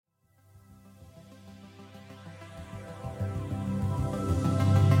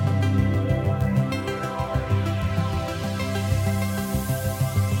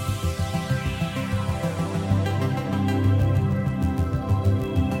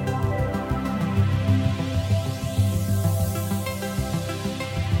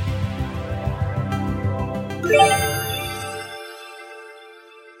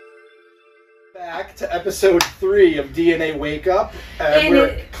episode 3 of DNA Wake Up. And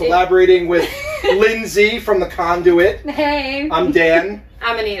we're collaborating with Lindsay from the Conduit. Hey. I'm Dan.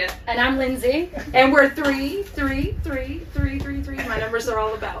 I'm Anita. And I'm Lindsay. And we're 3, 3, 3, 3, 3, 3. My numbers are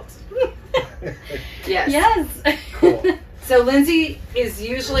all about. Yes. Yes. Cool. So Lindsay is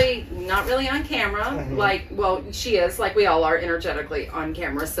usually not really on camera. Mm-hmm. She is, like we all are, energetically on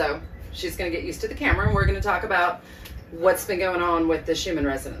camera. So she's going to get used to the camera, and we're going to talk about what's been going on with the Schumann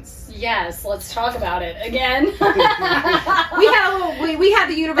resonance. Yes, let's talk about it again. we had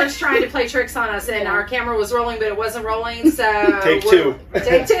the universe trying to play tricks on us, and our camera was rolling, but it wasn't rolling. So Take two.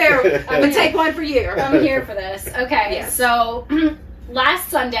 Take two. I'm gonna take one for you. I'm here for this. Okay, yes. So last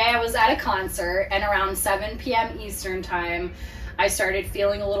Sunday I was at a concert, and around 7 p.m. Eastern time, I started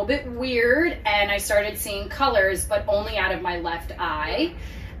feeling a little bit weird, and I started seeing colors, but only out of my left eye.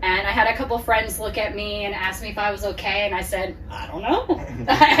 And I had a couple friends look at me and ask me if I was okay, and I said, I don't know.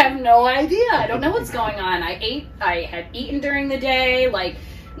 I have no idea. I don't know what's going on. I had eaten during the day, like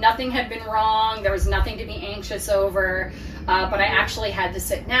nothing had been wrong. There was nothing to be anxious over, but I actually had to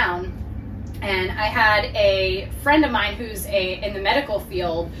sit down. And I had a friend of mine who's in the medical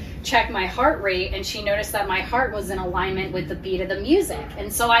field check my heart rate, and she noticed that my heart was in alignment with the beat of the music.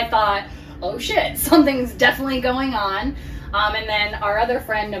 And so I thought, oh shit, something's definitely going on. And then our other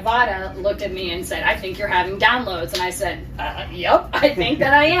friend, Nevada, looked at me and said, I think you're having downloads. And I said, yep, I think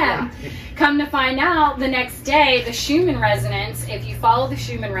that I am. Come to find out, the next day, the Schumann resonance, if you follow the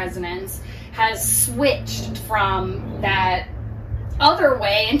Schumann resonance, has switched from that other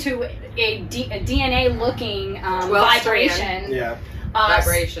way into a DNA-looking vibration. Yeah.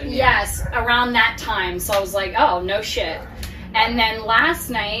 Vibration. Yeah. Yes, around that time. So I was like, oh, no shit. And then last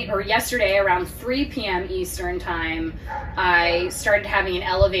night, or yesterday, around 3 p.m. Eastern time, I started having an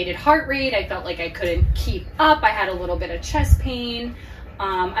elevated heart rate. I felt like I couldn't keep up. I had a little bit of chest pain.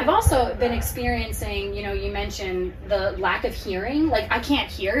 I've also been experiencing, you mentioned the lack of hearing. Like, I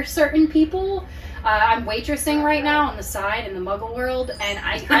can't hear certain people. I'm waitressing right now on the side in the Muggle world, and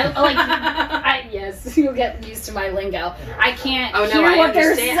yes, you'll get used to my lingo. I can't hear what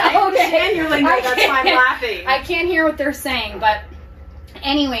they're saying. I understand your lingo, that's why I'm laughing. I can't hear what they're saying, but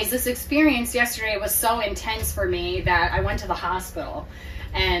anyways, this experience yesterday was so intense for me that I went to the hospital.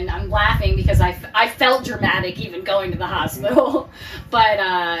 And I'm laughing because I felt dramatic even going to the hospital. But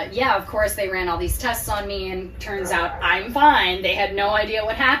yeah, of course, they ran all these tests on me, and turns out I'm fine. They had no idea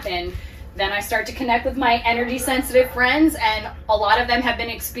what happened. Then I start to connect with my energy sensitive friends, and a lot of them have been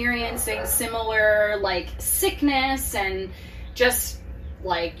experiencing similar like sickness and just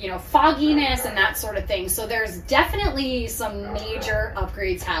like, fogginess and that sort of thing. So there's definitely some major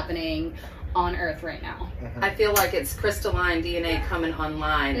upgrades happening on Earth right now. I feel like it's crystalline DNA coming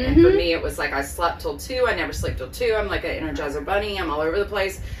online. Mm-hmm. And for me, it was like I slept till 2. I never sleep till 2. I'm like an Energizer bunny. I'm all over the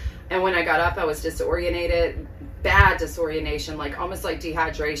place. And when I got up, I was disorientated. Bad disorientation, like almost like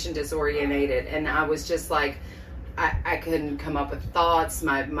dehydration, disorientated. And I was just like, I couldn't come up with thoughts.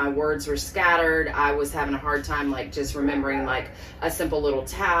 My words were scattered. I was having a hard time, like, just remembering, like, a simple little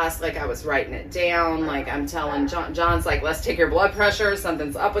task. Like, I was writing it down. Like, I'm telling John's like, let's take your blood pressure.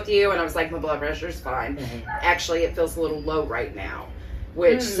 Something's up with you. And I was like, my blood pressure's fine. Mm-hmm. Actually, it feels a little low right now.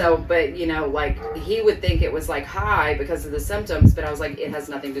 Which, but, like, he would think it was, like, high because of the symptoms, but I was like, it has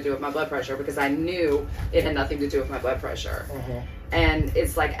nothing to do with my blood pressure, because I knew it had nothing to do with my blood pressure. Mm-hmm. And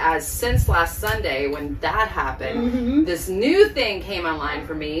it's like, since last Sunday, when that happened, this new thing came online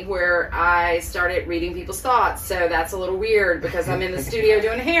for me where I started reading people's thoughts. So that's a little weird, because I'm in the studio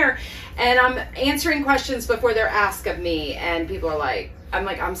doing hair, and I'm answering questions before they're asked of me, and people are like,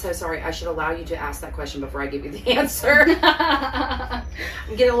 I'm so sorry. I should allow you to ask that question before I give you the answer. I'm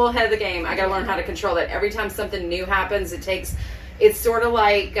getting a little ahead of the game. I got to learn how to control that. Every time something new happens, it's sort of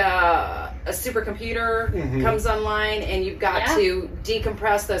like a supercomputer comes online, and you've got to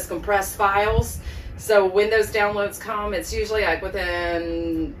decompress those compressed files. So when those downloads come, it's usually like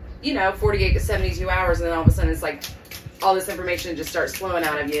within, 48 to 72 hours, and then all of a sudden it's like, all this information just starts flowing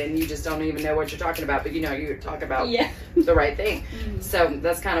out of you, and you just don't even know what you're talking about, but you talk about the right thing. So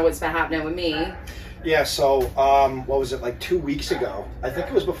that's kind of what's been happening with me. Yeah, so what was it, like 2 weeks ago? I think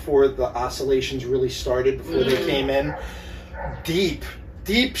it was before the oscillations really started, before they came in. Deep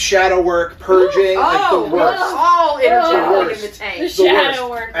shadow work, purging, like the worst. All energetic in the tank. The shadow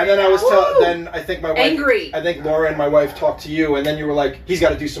work. And then I was then I think my wife, angry. I think Laura and my wife talked to you, and then you were like, he's got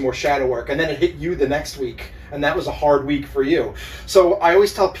to do some more shadow work. And then it hit you the next week, and that was a hard week for you. So I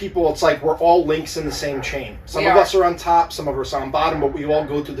always tell people, it's like we're all links in the same chain. Some of us are on top, some of us are on bottom, but we all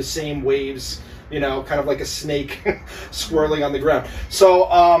go through the same waves, kind of like a snake swirling on the ground. So,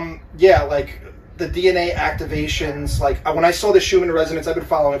 like the DNA activations, like when I saw the Schumann resonance, I've been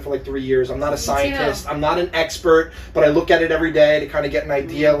following it for like 3 years. I'm not a scientist. I'm not an expert, but I look at it every day to kind of get an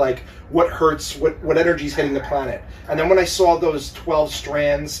idea, like what hurts, what energy is hitting the planet. And then when I saw those 12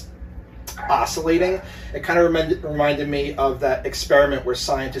 strands oscillating, it kind of reminded me of that experiment where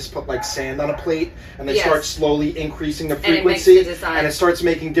scientists put like sand on a plate and they start slowly increasing the frequency and it starts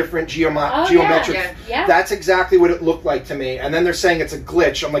making different geometric. Yeah. That's exactly what it looked like to me. And then they're saying it's a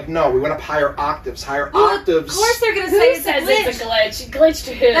glitch. I'm like, no, we went up higher octaves. Octaves. Of course they're going to say it's a glitch. Glitch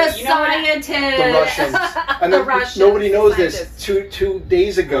to who? The scientists. The Russians. And then nobody knows this. Two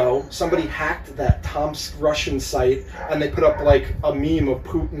days ago, somebody hacked that Tomsk Russian site and they put up like a meme of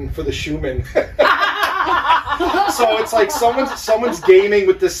Putin for the Schumann. So it's like someone's gaming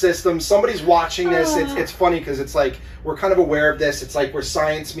with this system. Somebody's watching this. It's funny because it's like we're kind of aware of this. It's like where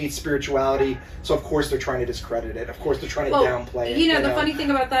science meets spirituality. So of course they're trying to discredit it. Of course they're trying to downplay it. You know, the funny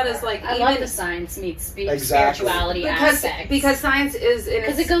thing about that is like I love the science meets spirituality aspect because science is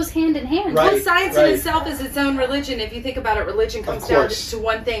because it goes hand in hand. Right, well, science in itself is its own religion. If you think about it, religion comes down to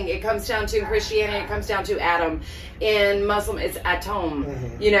one thing. It comes down to Christianity. It comes down to Adam. In Muslim, it's atom.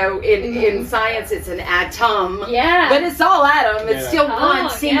 Mm-hmm. You know, in science, it's an atom. Yeah. But it's all atom. It's still one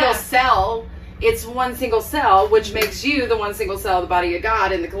single cell. It's one single cell, which makes you the one single cell of the body of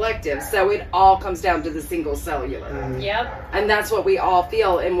God in the collective. So it all comes down to the single cellular. Mm-hmm. Yep. And that's what we all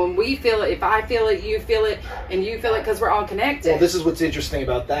feel. And when we feel it, if I feel it, you feel it, and you feel it because we're all connected. Well, this is what's interesting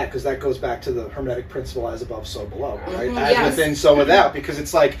about that, because that goes back to the Hermetic principle, as above, so below, right? Mm-hmm. As within, so without. Because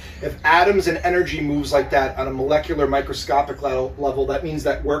it's like, if atoms and energy moves like that on a molecular, microscopic level, that means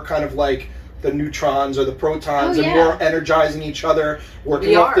that we're kind of like the neutrons or the protons, and we're energizing each other,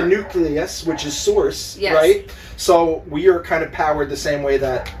 working off the nucleus, which is source, right? So we are kind of powered the same way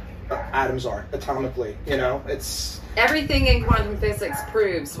that atoms are, atomically, you know? It's... Everything in quantum physics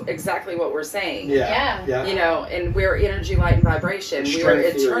proves exactly what we're saying. Yeah. You know, and we're energy, light, and vibration. We're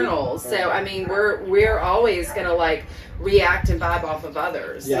eternal. So, I mean, we're always going to, like, react and vibe off of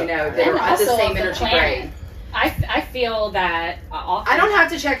others, you know, that are at the same energy grade. I feel that I don't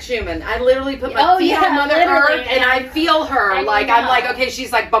have to check Schumann. I literally put my feet on Mother Earth and I feel her. I'm like, okay,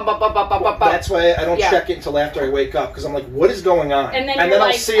 she's like, bum, bum, bum, bum, bum, bum. That's why I don't check it until after I wake up, because I'm like, what is going on? And then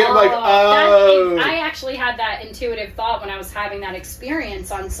I'll see it, I'm like, oh. I actually had that intuitive thought when I was having that experience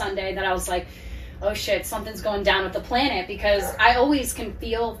on Sunday that I was like, oh shit, something's going down with the planet, because I always can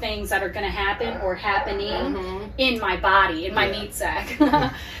feel things that are going to happen or happening in my body, in my meat sack.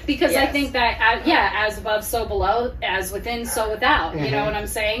 Because I think that, as above, so below, as within, so without. You know what I'm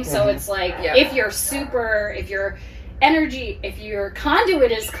saying? So it's like, if your energy, if your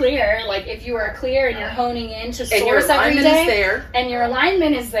conduit is clear, like if you are clear and you're honing into source every day, and your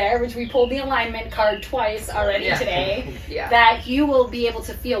alignment is there, which we pulled the alignment card twice already today, that you will be able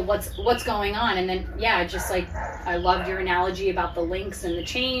to feel what's going on. And then just like I loved your analogy about the links and the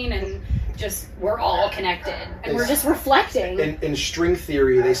chain, and just we're all connected and we're just reflecting. In string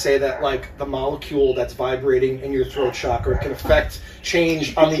theory, they say that like the molecule that's vibrating in your throat chakra can affect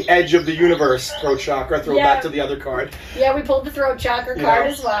change on the edge of the universe. Throat chakra, back to the other card. Yeah, we pulled the throat chakra card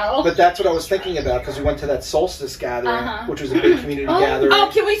as well. But that's what I was thinking about, because we went to that solstice gathering, which was a big community gathering. Oh,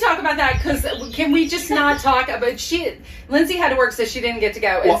 can we talk about that? Because can we just not talk about Lindsay had to work, so she didn't get to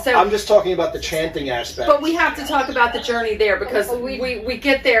go. Well, and so I'm just talking about the chanting aspect. But we have to talk about the journey there, because we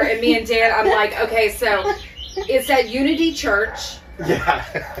get there, and me and Dan, I'm like, okay, so it's at Unity Church.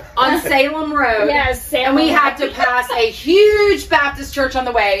 On Salem Road. Yes, Salem. And we have to pass a huge Baptist church on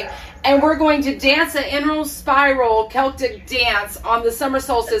the way. And we're going to dance an inner spiral Celtic dance on the summer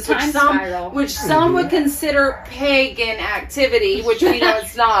solstice, which some would consider pagan activity, which we know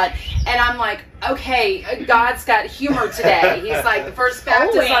it's not. And I'm like, okay, God's got humor today. He's like, the first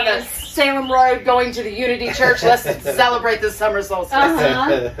Baptist on the Salem Road going to the Unity Church. Let's celebrate the summer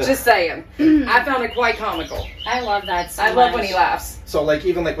solstice. Just saying. I found it quite comical. I love that so I love when he laughs. So like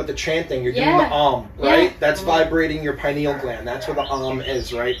even like with the chanting, you're doing the right? That's vibrating your pineal gland. That's where the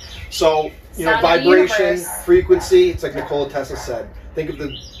is, right? So, you know, vibration, frequency, it's like Nikola Tesla said. Think of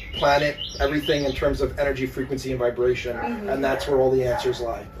the planet, everything in terms of energy, frequency, and vibration, and that's where all the answers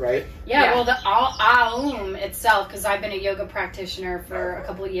lie, right? Well, the Aum itself, because I've been a yoga practitioner for a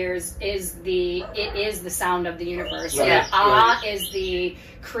couple of years, is the sound of the universe. So the is the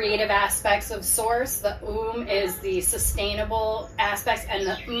creative aspects of source, the is the sustainable aspects, and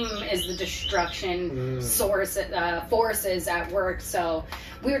the is the destruction source forces at work. So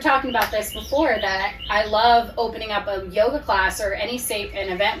we were talking about this before, that I love opening up a yoga class or an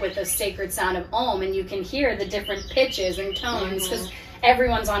event with a sacred sound of Om, and you can hear the different pitches and tones, because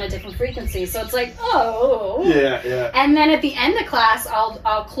everyone's on a different frequency. So it's like, oh. Yeah. And then at the end of class,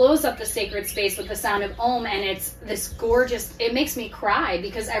 I'll close up the sacred space with the sound of Om, and it's this gorgeous, it makes me cry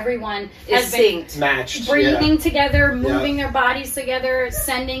because everyone has been matched, breathing together, moving their bodies together,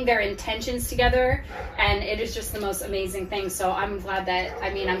 sending their intentions together, and it is just the most amazing thing. So I'm glad that,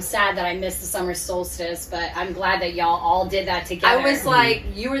 I'm sad that I missed the summer solstice, but I'm glad that y'all all did that together. I was like,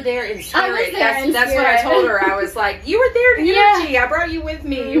 you were there in spirit. I was there That's what I told her. I was like, you were there in energy. I brought you with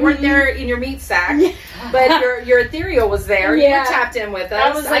me. You weren't there in your meat sack, but your ethereal was there. You were tapped in with us.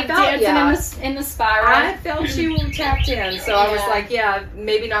 I was like dancing in the spiral. I felt you tapped in, so I was like,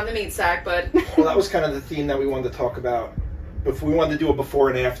 maybe not in the meat sack, but. Well, that was kind of the theme that we wanted to talk about. If we wanted to do a before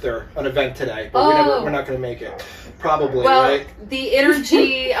and after an event today, but we're not going to make it. Probably, right? The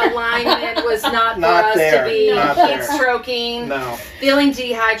energy alignment was not for us there. to be Not stroking, feeling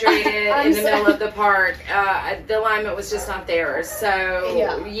dehydrated in the middle of the park. The alignment was just not there.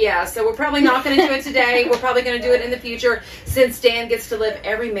 So, so we're probably not going to do it today. We're probably going to do it in the future. Since Dan gets to live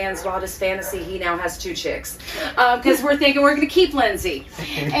every man's wildest fantasy, he now has 2 chicks. Because we're thinking we're going to keep Lindsay.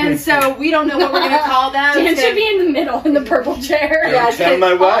 And so we don't know what we're going to call that. Dan should be in the middle, in the purple chair. Yeah,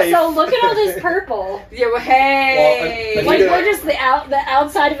 my wife. Also, look at all this purple. Anita, like we're just the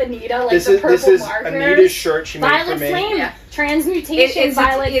outside of Anita, like the purple this is markers. Anita's shirt she made Violet for me. Flame, transmutation,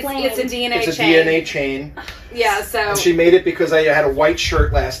 Violet Flame. It's a DNA It's a chain. DNA chain. Yeah, so and she made it because I had a white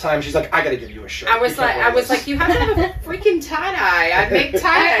shirt last time. She's like, I gotta give you a shirt. I was like, you have to have a freaking tie dye. I make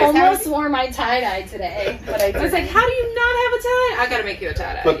tie dyes. I almost wore my tie dye today, but I was like, how do you not have a tie? I gotta make you a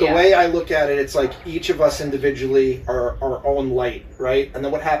tie dye. But the way I look at it, it's like each of us individually are our own light, right? And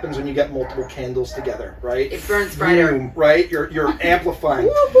then what happens when you get multiple candles together, right? It burns brighter, right? You're amplifying.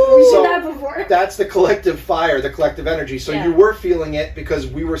 We did that before. That's the collective fire, the collective energy. So you were feeling it because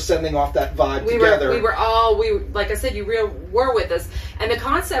we were sending off that vibe together. We like I said, you were with us, and the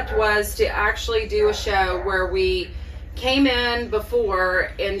concept was to actually do a show where we came in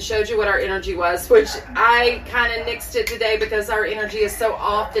before and showed you what our energy was, which I kind of nixed it today because our energy is so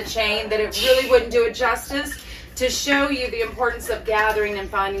off the chain that it really wouldn't do it justice to show you the importance of gathering and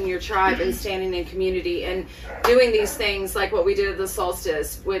finding your tribe and standing in community and doing these things like what we did at the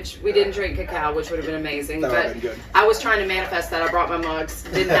solstice, which we didn't drink cacao, which would have been amazing. That would have been good. I was trying to manifest that. I brought my mugs.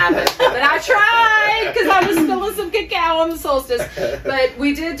 Didn't happen. But I tried because I was spilling some cacao on the solstice. But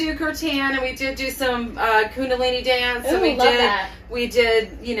we did do kirtan and we did do some kundalini dance. Ooh, We did,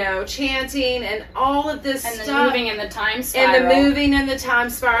 chanting and all of this stuff. And the moving in the time spiral. And the moving in the time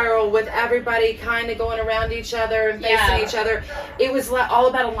spiral with everybody kind of going around each other and facing each other. It was all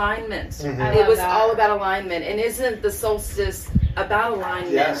about alignment. Mm-hmm. It was all about alignment. And isn't the solstice about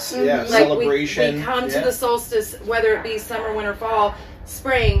alignment? Yes, like celebration. We come to the solstice, whether it be summer, winter, fall,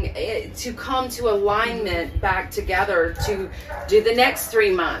 spring, to come to alignment back together to do the next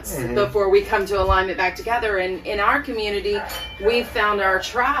 3 months before we come to alignment back together. And in our community, we found our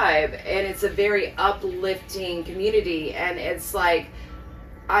tribe, and it's a very uplifting community. And it's like,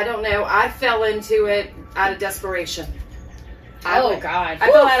 I don't know, I fell into it out of desperation. I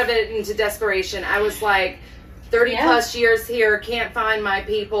fell out of it into desperation. I was like, 30 plus years here, can't find my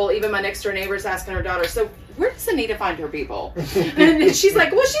people. Even my next door neighbor's asking her daughter, so where does Anita find her people? And she's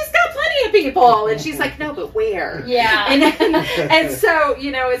like, well, she's got plenty of people. And she's like, no, but where? Yeah. And so,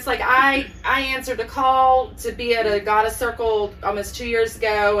 it's like I answered a call to be at a goddess circle almost 2 years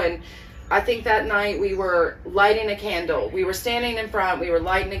ago. And I think that night we were lighting a candle. We were standing in front, we were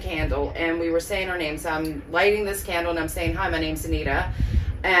lighting a candle, and we were saying our names. I'm lighting this candle and I'm saying, hi, my name's Anita.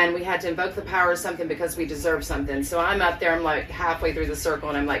 And we had to invoke the power of something because we deserve something. So I'm up there, I'm like halfway through the circle,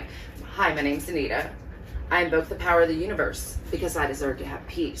 and I'm like, hi, my name's Anita. I invoke the power of the universe because I deserve to have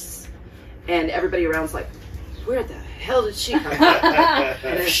peace. And everybody around's like, where the hell did she come from?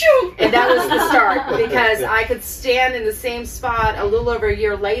 And that was the start, because I could stand in the same spot a little over a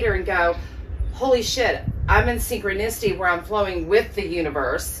year later and go, holy shit, I'm in synchronicity where I'm flowing with the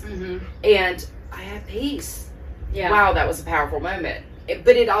universe, and I have peace. Yeah. Wow, that was a powerful moment.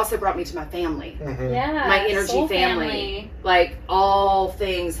 But it also brought me to my family. Yeah, my energy family. Like, all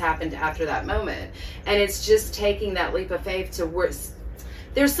things happened after that moment. And it's just taking that leap of faith to where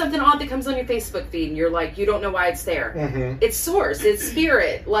there's something odd that comes on your Facebook feed and you're like, you don't know why it's there. It's source, it's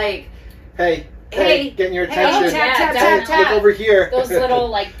spirit. Like, hey, getting your attention. Tap. Look over here. Those little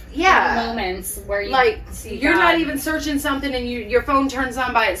moments where you you're not even searching something and your phone turns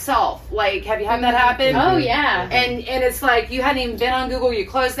on by itself. Like, have you had that happen? Oh yeah. And it's like you hadn't even been on Google, you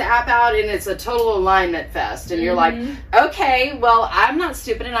close the app out and it's a total alignment fest. And you're like, okay, well, I'm not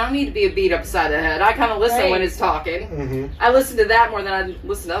stupid and I don't need to be a beat upside the head. I kind of listen when it's talking. I listen to that more than I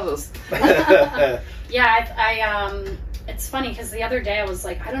listen to others. Yeah, it's funny because the other day I was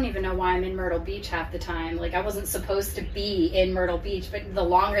like, I don't even know why I'm in Myrtle Beach half the time. Like, I wasn't supposed to be in Myrtle Beach, but the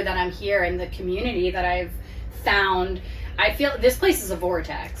longer that I'm here and the community that I've found, I feel this place is a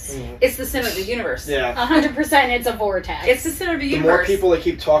vortex. It's the center of the universe. Yeah. 100% it's a vortex. It's the center of the The universe. more people that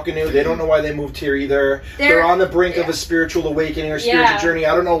keep talking to, they don't know why they moved here either. They're on the brink of a spiritual awakening or spiritual journey.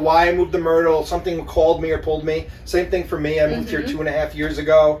 I don't know why I moved to Myrtle. Something called me or pulled me. Same thing for me. I moved here 2.5 years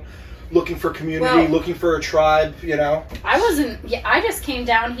ago, looking for community, looking for a tribe, you know. I just came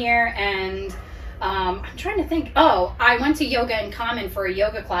down here and I'm trying to think. Oh, I went to Yoga in Common for a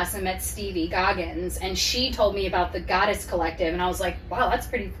yoga class and met Stevie Goggins, and she told me about the Goddess Collective, and I was like, wow, that's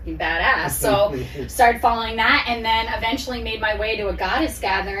pretty fucking badass. So started following that, and then eventually made my way to a Goddess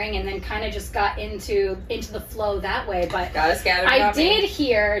Gathering, and then kind of just got into the flow that way. But Goddess Gathering. I did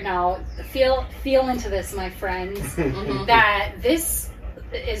hear, feel into this, my friends, that this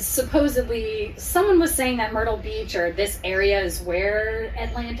is supposedly, someone was saying that Myrtle Beach or this area is where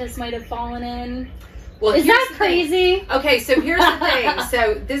Atlantis might have fallen in. Well, is that crazy? Okay, so here's the thing.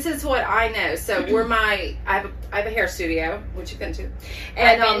 So this is what I know. So I have a hair studio, which you've been to,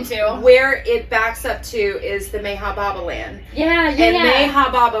 and I've been to. Where it backs up to is the Meha Baba land. Yeah. And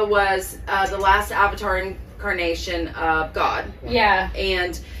Meha Baba was the last avatar incarnation of God. Yeah.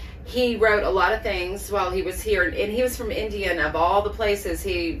 And he wrote a lot of things while he was here, and he was from India, and of all the places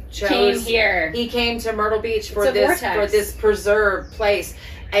he chose, he came to Myrtle Beach for this preserved place.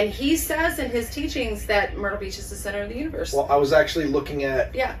 And he says in his teachings that Myrtle Beach is the center of the universe. Well, I was actually looking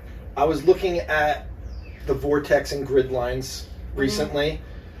at the vortex and grid lines recently.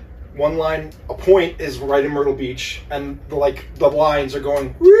 One line, a point is right in Myrtle Beach, and the lines are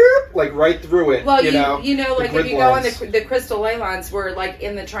going like right through it. Well, you know, like if you go on the crystal ley lines, we're like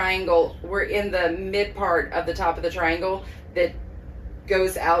in the triangle. We're in the mid part of the top of the triangle that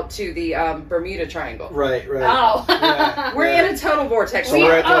goes out to the Bermuda Triangle. Right. Oh, yeah, we're in a total vortex. So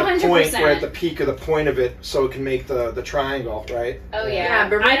we're at the 100%. point. We're at the peak of the point of it, so it can make the triangle, right? Oh yeah.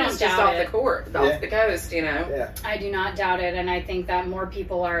 Bermuda's just off the coast, you know. Yeah. I do not doubt it, and I think that more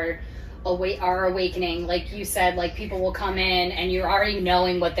people are awakening. Like you said, like people will come in and you're already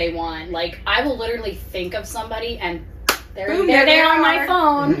knowing what they want. Like I will literally think of somebody and they're there on my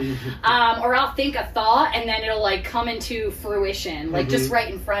phone, or I'll think a thought and then it'll like come into fruition, like just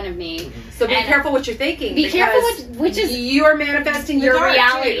right in front of me. So be careful what you're thinking. Be careful which is you are manifesting your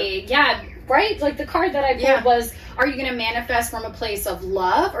reality. Yeah, right. Like the card that I pulled was: are you going to manifest from a place of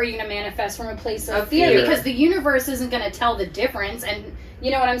love, or are you going to manifest from a place of fear? Because the universe isn't going to tell the difference, and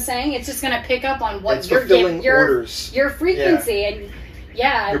you know what I'm saying. It's just going to pick up on what you're giving, your frequency and.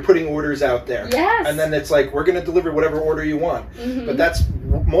 Yeah. You're putting orders out there. Yes. And then it's like, we're going to deliver whatever order you want. But that's,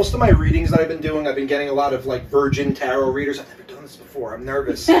 most of my readings that I've been doing, I've been getting a lot of like Virgin Tarot readers. I've never done this before. I'm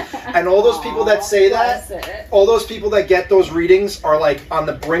nervous. And all those people that say that, all those people that get those readings are like on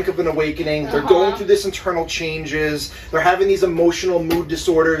the brink of an awakening. They're going through this internal changes. They're having these emotional mood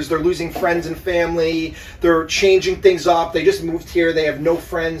disorders. They're losing friends and family. They're changing things up. They just moved here. They have no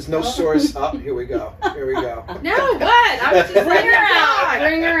friends, no source. Oh, here we go. No, what? I'm just bring her out.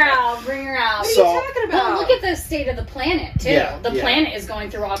 Bring her out. What are you talking about? Well, look at the state of the planet, too. The planet is going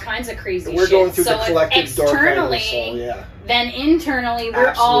through all kinds of crazy We're shit. going through the collective dark night of the soul, then internally,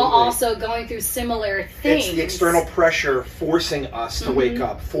 we're all also going through similar things. It's the external pressure forcing us to wake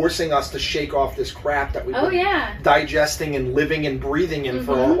up, forcing us to shake off this crap that we've been digesting and living and breathing in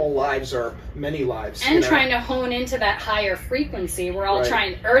for our whole lives or many lives. And trying to hone into that higher frequency. We're all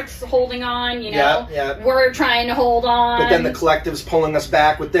trying, Earth's holding on, you know. We're trying to hold on. But then the collective's pulling us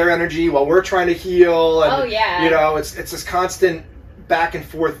back with their energy while we're trying to heal. And, you know, it's this constant back and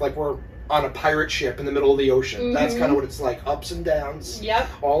forth like we're on a pirate ship in the middle of the ocean. That's kind of what it's like. Ups and downs.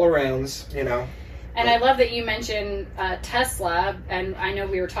 All around, you know. And I love that you mentioned Tesla, and I know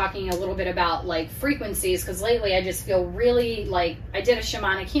we were talking a little bit about like frequencies, because lately I just feel really like I did a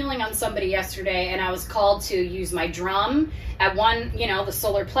shamanic healing on somebody yesterday, and I was called to use my drum at one, you know, the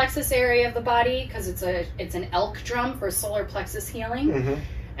solar plexus area of the body, because it's an elk drum for solar plexus healing.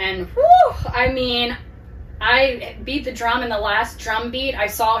 And whew, I mean, I beat the drum, and the last drum beat, I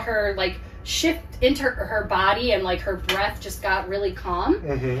saw her like shift into her body, and like her breath just got really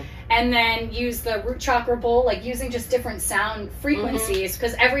calm. And then use the root chakra bowl, like using just different sound frequencies,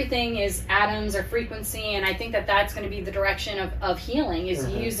 because everything is atoms or frequency, and I think that that's going to be the direction of healing, is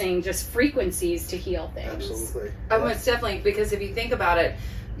using just frequencies to heal things. Absolutely. Oh, most definitely, because if you think about it,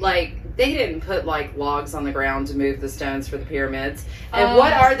 like, they didn't put like logs on the ground to move the stones for the pyramids. And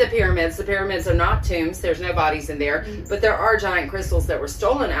what are the pyramids? The pyramids are not tombs. There's no bodies in there. But there are giant crystals that were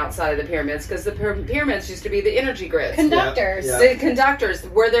stolen outside of the pyramids, because the pyramids used to be the energy grids. Conductors. The conductors,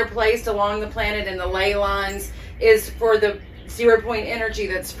 where they're placed along the planet in the ley lines is for the 0 point energy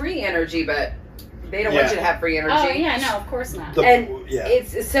that's free energy, but they don't want you to have free energy. Oh, yeah, no, of course not.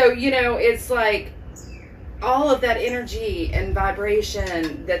 It's so, you know, it's like all of that energy and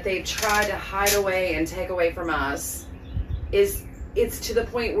vibration that they try to hide away and take away from us it's to the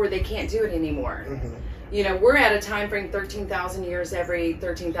point where they can't do it anymore. Mm-hmm. You know, we're at a time frame, 13,000 years, every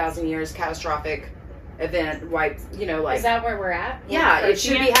 13,000 years, catastrophic event, you know, like... Is that where we're at? Yeah, it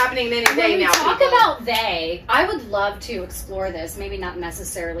should be happening any day now. Talk about they. I would love to explore this. Maybe not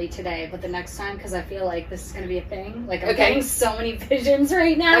necessarily today, but the next time, because I feel like this is going to be a thing. Like, I'm getting so many visions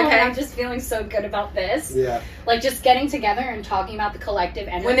right now, and I'm just feeling so good about this. Yeah. Like, just getting together and talking about the collective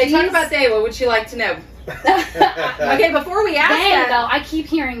energies. When they talk about they, what would you like to know? Okay, before we ask that... though, I keep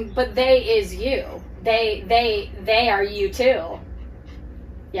hearing, but they is you. They are you too.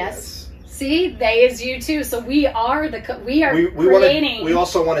 Yes. See, they is you too. So we are creating. We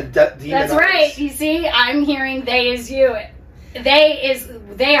also want to demonize. That's right. You see, I'm hearing they is you.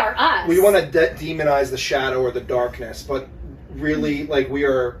 They are us. We want to demonize the shadow or the darkness, but really, like, we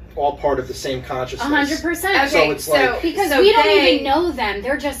are all part of the same consciousness. 100%. So it's like because we don't even know them.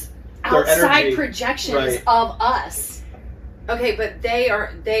 They're just outside projections of us. Okay, but they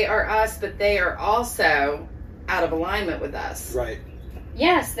are us, but they are also out of alignment with us. Right.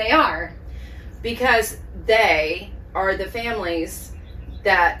 Yes, they are. Because they are the families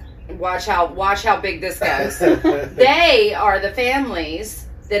that watch how big this goes. They are the families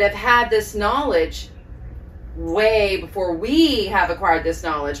that have had this knowledge way before we have acquired this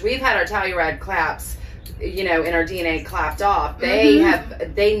knowledge. We've had our Telluride claps, you know, in our DNA clapped off. They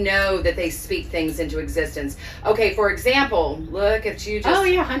know that they speak things into existence. Okay, for example, look at you just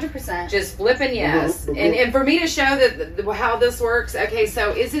 100%. Just flipping yes. And for me to show that how this works, okay,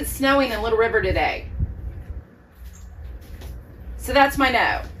 so is it snowing in Little River today? So that's my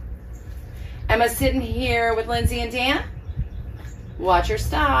no. Am I sitting here with Lindsay and Dan? Watch her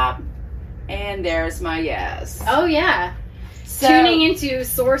stop. And there's my yes. Oh yeah. So, tuning into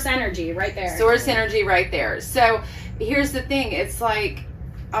source energy right there. Source energy right there. So here's the thing. It's like,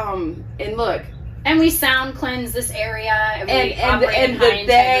 and look. And we sound cleanse this area. And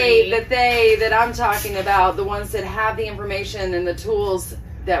the they that I'm talking about, the ones that have the information and the tools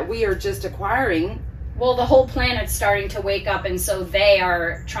that we are just acquiring. Well, the whole planet's starting to wake up, and so they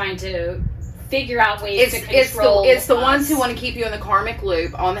are trying to figure out ways to control It's the ones who want to keep you in the karmic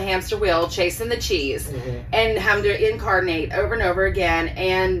loop, on the hamster wheel, chasing the cheese, and having to incarnate over and over again.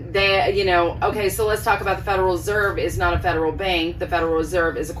 And they, you know, okay, so let's talk about the Federal Reserve is not a federal bank. The Federal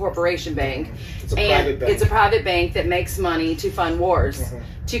Reserve is a corporation bank. It's a private bank. It's a private bank that makes money to fund wars,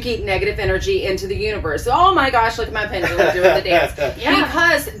 to keep negative energy into the universe. Oh my gosh, look at my pendulum doing the dance.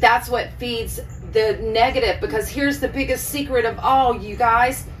 Because that's what feeds the negative. Because here's the biggest secret of all, you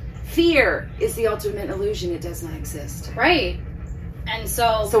guys. Fear is the ultimate illusion. It does not exist. Right. And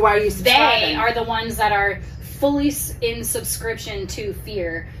so why are you subscribing? They are the ones that are fully in subscription to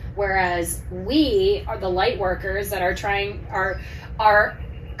fear, whereas we are the light workers that are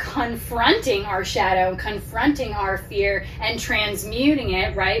confronting our shadow, confronting our fear, and transmuting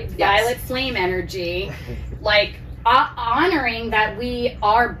it, right? Yes. Violet flame energy, like honoring that we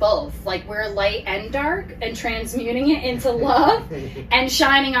are both, like we're light and dark, and transmuting it into love and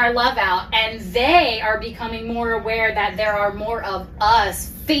shining our love out. And they are becoming more aware that there are more of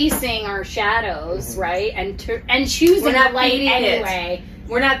us facing our shadows, right? And choosing the light anyway.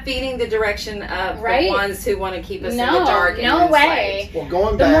 We're not feeding the direction of the ones who want to keep us in the dark. No way. Well,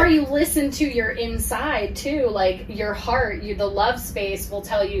 going back, the more you listen to your inside too, like your heart, the love space will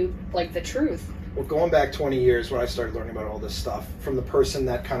tell you like the truth. Well, going back 20 years when I started learning about all this stuff, from the person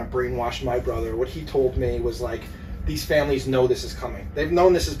that kind of brainwashed my brother, what he told me was like, these families know this is coming. They've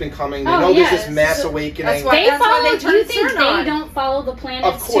known this has been coming. They know there's this mass awakening. That's why do you think they don't follow the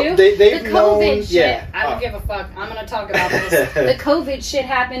planets of course, too? They've the COVID known, shit, I don't give a fuck. I'm going to talk about this. The COVID shit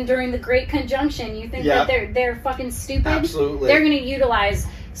happened during the Great Conjunction. You think that they're fucking stupid? Absolutely. They're going to utilize...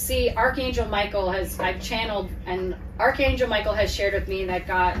 See, Archangel Michael I've channeled, and Archangel Michael has shared with me that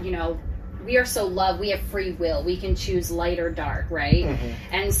God, you know, we are so loved. We have free will. We can choose light or dark, right?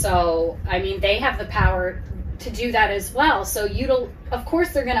 And so, I mean, they have the power to do that as well. So of course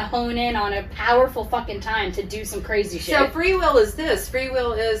they're going to hone in on a powerful fucking time to do some crazy shit. So free will is this. Free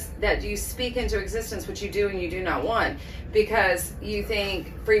will is that you speak into existence what you do and you do not want. Because you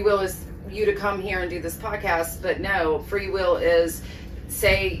think free will is you to come here and do this podcast. But no, free will is,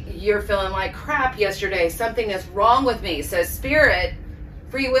 say you're feeling like crap yesterday. Something is wrong with me. So spirit...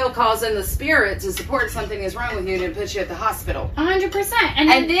 Free will calls in the spirit to support something is wrong with you and it puts you at the hospital. 100%.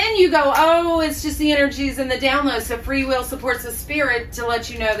 And then you go, oh, it's just the energies and the downloads. So free will supports the spirit to let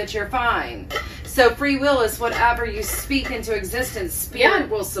you know that you're fine. So free will is whatever you speak into existence. Spirit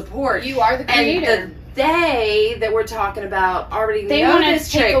will support. You are the creator. And they that we're talking about already they know want this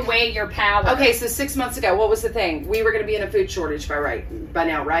to take trick. away your power. Okay, so 6 months ago, what was the thing? We were going to be in a food shortage by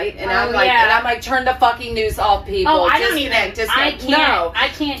now, right? And I'm like, turn the fucking news off, people. Oh, I don't even. I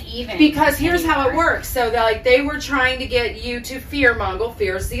can't even. Because here's how it works. So they were trying to get you to fear mongle.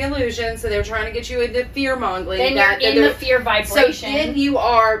 Fear is the illusion. So they were trying to get you into fear mongling. Then you're in the fear vibration. So then you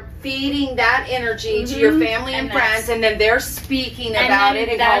are feeding that energy to your family and friends, and then they're speaking about it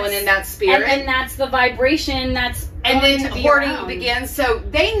and calling in that spirit. And then that's the vibration that's and going then to be hoarding around. begins. So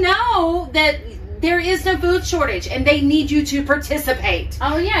they know that there is no food shortage, and they need you to participate.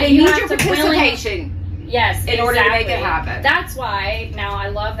 Oh yeah, they need your participation. Yes, in order to make it happen. That's why now I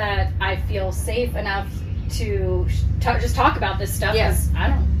love that I feel safe enough to just talk about this stuff. Yes, I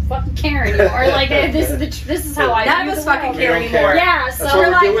don't fucking care anymore. Like this is how I. None of us fucking care anymore. Yeah, so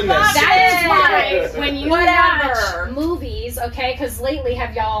we're like, that is why when you whatever watch movies, okay? Because lately,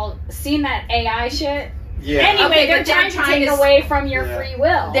 have y'all seen that AI shit? Yeah. Anyway, they're trying to take away from your free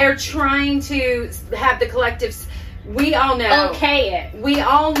will. They're trying to have the collectives. We all know. Okay, it. We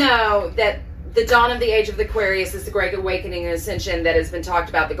all know that the dawn of the age of the Aquarius is the great awakening and ascension that has been talked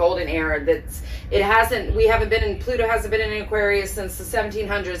about, the golden era. Pluto hasn't been in Aquarius since the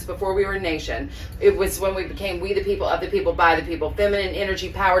 1700s, before we were a nation. It was when we became we the people, of the people, by the people, feminine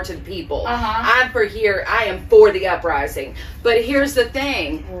energy, power to the people. I am for the uprising. But here's the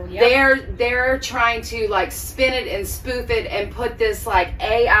thing. They're trying to like spin it and spoof it and put this like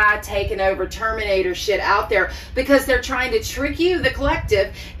AI taking over Terminator shit out there, because they're trying to trick you, the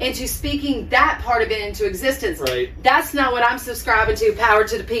collective, into speaking that part of it into existence. Right. That's not what I'm subscribing to. Power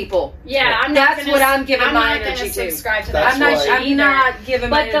to the people. Yeah, that's what I'm giving my energy to. Subscribe to that. I'm not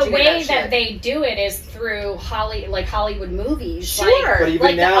giving my energy to that. But the way that they do it is through Hollywood movies. Sure. But even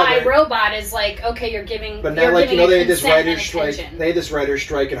like now, the iRobot is like, okay, you're giving. But now, like, you know, they had this writer's strike. They had this writer's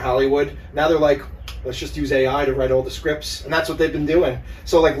strike in Hollywood. Now they're like, let's just use AI to write all the scripts, and that's what they've been doing.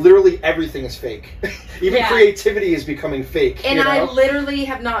 So like literally everything is fake. Even creativity is becoming fake. And I literally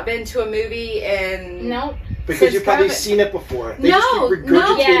have not been to a movie in because you've probably seen it before. They just keep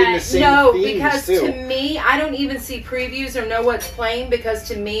regurgitating the same themes because too. To me, I don't even see previews or know what's playing, because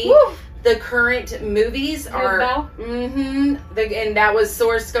to me, the current movies are and that was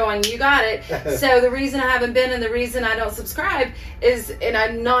Source going, you got it. So the reason I haven't been and the reason I don't subscribe is, and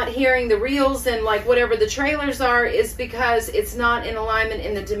I'm not hearing the reels and like whatever the trailers are, is because it's not in alignment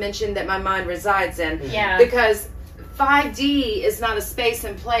in the dimension that my mind resides in. Yeah. Because 5D is not a space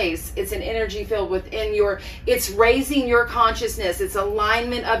and place. It's an energy field within it's raising your consciousness. It's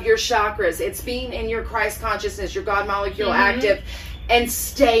alignment of your chakras. It's being in your Christ consciousness, your God molecule active, and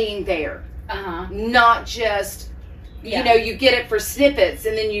staying there. Not just, you know, you get it for snippets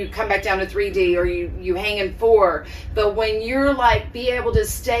and then you come back down to 3D, or you hang in 4. But when you're like, be able to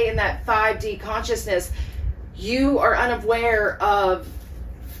stay in that 5D consciousness, you are unaware of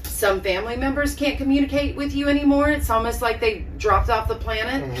some family members can't communicate with you anymore. It's almost like they dropped off the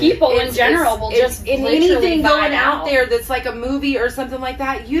planet. People in general will just anything going out there that's like a movie or something like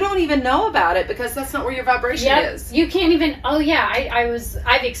that, you don't even know about it, because that's not where your vibration is. You can't even. Oh yeah,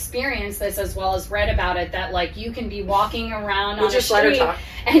 I've experienced this as well as read about it, that like you can be walking around on a street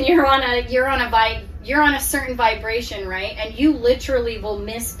and you're on a certain vibration, right? And you literally will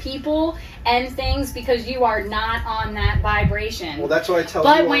miss people and things because you are not on that vibration. Well, that's what I tell you.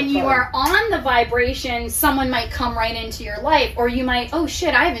 But when you are on the vibration, someone might come right into your life, or you might, oh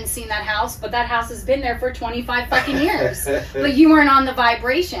shit, I haven't seen that house, but that house has been there for 25 fucking years. But you weren't on the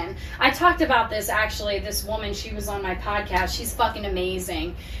vibration. I talked about this actually. This woman, she was on my podcast. She's fucking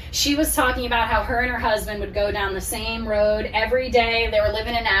amazing. She was talking about how her and her husband would go down the same road every day. They were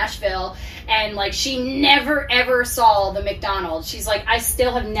living in Asheville, and like she never ever saw the McDonald's. She's like, I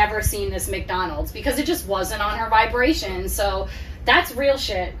still have never seen this McDonald's, because it just wasn't on her vibration. So that's real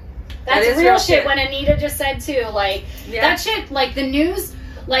shit. That's real shit. When Anita just said too, like that shit, like the news,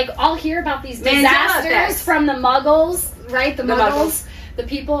 like I'll hear about these disasters from the Muggles, right? The Muggles. The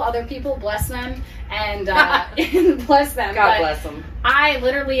people, other people, bless them, and bless them. God bless them. I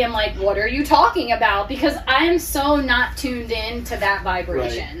literally am like, what are you talking about? Because I am so not tuned in to that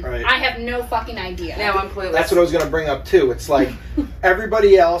vibration. Right. I have no fucking idea. No, I'm clueless. That's what I was going to bring up too. It's like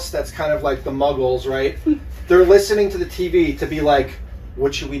everybody else that's kind of like the Muggles, right? They're listening to the TV to be like,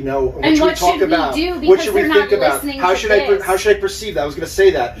 what should we know? What should we talk about? What should we think about? How should I perceive that? I was going to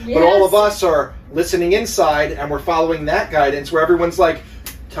say that. Yes. But all of us are listening inside, and we're following that guidance where everyone's like,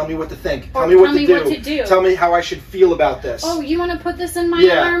 tell me what to think. Tell me what to do. Tell me how I should feel about this. Oh, you want to put this in my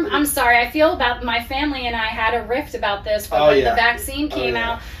arm? I'm sorry. I feel about my family and I had a rift about this, but when the vaccine came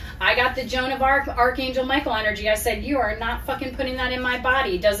out, I got the Joan of Arc, Archangel Michael energy. I said, you are not fucking putting that in my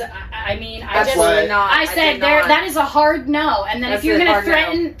body. Does it? I mean, I just, not. I said that is a hard no. And then That's if you're going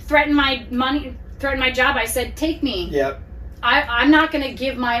no. to threaten my money, threaten my job, I said, take me. Yep. I'm not going to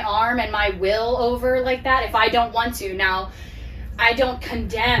give my arm and my will over like that if I don't want to. Now, I don't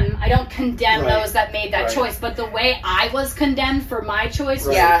condemn those that made that choice, but the way I was condemned for my choice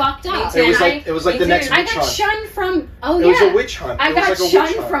was fucked up. It was like the next witch hunt. I got shunned from. It was a witch hunt. I got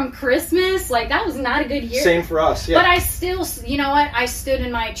shunned from Christmas. Like, that was not a good year. Same for us. Yeah. But I still, you know what? I stood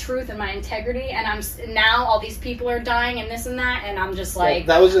in my truth and my integrity, and now all these people are dying and this and that, and I'm just like,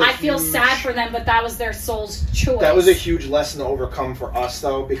 I feel sad for them, but that was their soul's choice. That was a huge lesson to overcome for us,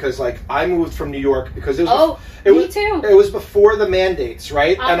 though, because like I moved from New York because it was. Me too. It was before the mandates,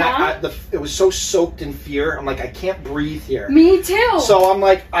 right? Uh-huh. And it was so soaked in fear. I'm like, I can't breathe here. Me too. So I'm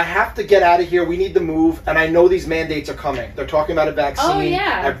like, I have to get out of here. We need to move. And I know these mandates are coming. They're talking about a vaccine. Oh,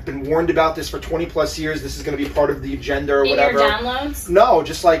 yeah. I've been warned about this for 20 plus years. This is going to be part of the agenda or whatever. In your downloads? No,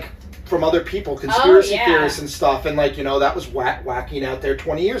 just like from other people, conspiracy theorists and stuff. And like, you know, that was whacking out there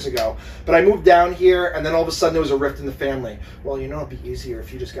 20 years ago. But I moved down here, and then all of a sudden there was a rift in the family. Well, you know, it'd be easier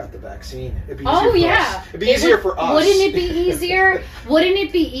if you just got the vaccine. It'd be easier for us. It'd be easier for us. Wouldn't it be easier? Wouldn't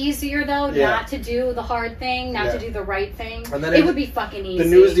it be easier, though, not to do the hard thing, not to do the right thing? And then it would be fucking easy. The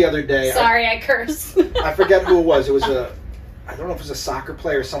news the other day. Sorry, I cursed. I forget who it was. It was I don't know if it was a soccer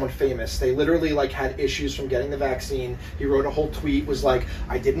player or someone famous. They literally like had issues from getting the vaccine. He wrote a whole tweet, was like,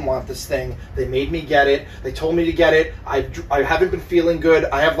 I didn't want this thing. They made me get it. They told me to get it. I haven't been feeling good.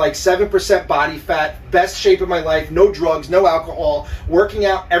 I have like 7% body fat, best shape of my life, no drugs, no alcohol, working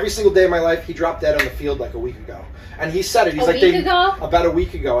out every single day of my life. He dropped dead on the field like a week ago. And he said it. He's about a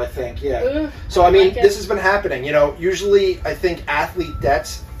week ago, I think. Yeah. So I mean, this has been happening. You know, usually I think athlete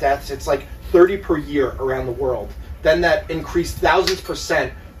deaths, it's like 30 per year around the world. Then that increased thousands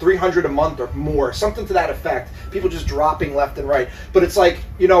 %, 300 a month or more, something to that effect. People just dropping left and right. But it's like,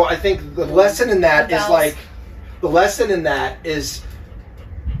 you know, I think the lesson in that is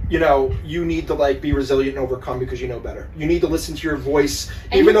you know, you need to like be resilient and overcome because you know better. You need to listen to your voice,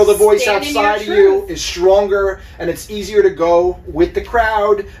 even though the voice outside of you is stronger, and it's easier to go with the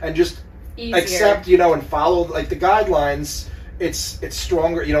crowd and just accept, you know, and follow like the guidelines. It's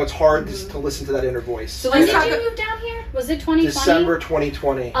stronger, you know, it's hard to listen to that inner voice. So when did you move down here? Was it 2020? December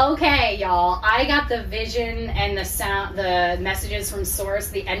 2020. Okay, y'all. I got the vision and the sound, the messages from Source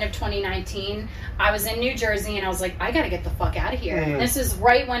the end of 2019. I was in New Jersey and I was like, I gotta get the fuck out of here. This is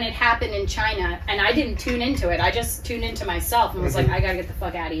right when it happened in China, and I didn't tune into it. I just tuned into myself and was like, I gotta get the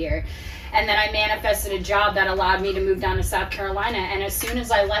fuck out of here. And then I manifested a job that allowed me to move down to South Carolina. And as soon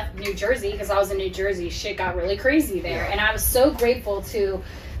as I left New Jersey, because I was in New Jersey, shit got really crazy there. And I was so grateful to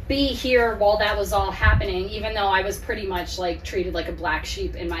be here while that was all happening, even though I was pretty much like treated like a black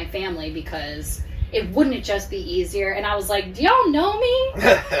sheep in my family, because wouldn't it just be easier? And I was like, do y'all know me?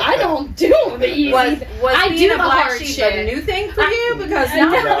 I don't do the easy. Was I being do a the black hard sheep shit. a new thing for you? Because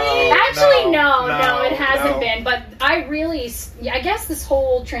No, it hasn't no. been. But I guess this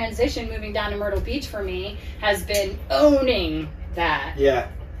whole transition moving down to Myrtle Beach for me has been owning that. Yeah.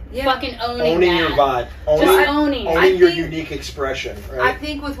 Fucking owning that. Your vibe. Just owning your unique expression, right? I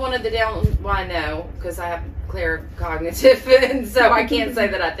think with one of the well, I know, because I have clear cognitive, and so I can't say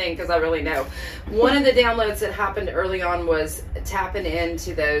that I think, because I really know. One of the downloads that happened early on was tapping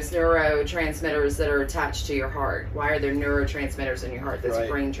into those neurotransmitters that are attached to your heart. Why are there neurotransmitters in your heart? Those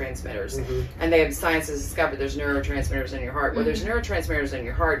brain transmitters. And science has discovered there's neurotransmitters in your heart. Well, there's neurotransmitters in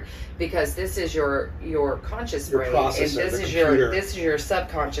your heart because this is your conscious brain, and this is your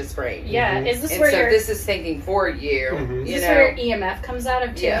subconscious brain. Yeah, is this and where so this is thinking for you? Is this where your EMF comes out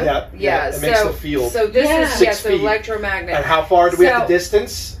of too? Yeah. It makes the field. So this is 6 feet. electromagnet. And how far do we have to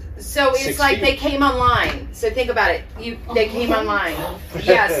distance? So it's 6 like feet. they came online. So think about it. They came online.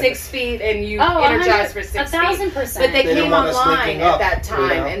 Yeah, 6 feet, and you energized for 6 feet. 1,000%. But they came want us online linking at up, that time, you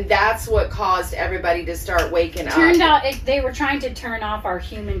know? and that's what caused everybody to start waking up. Turned out they were trying to turn off our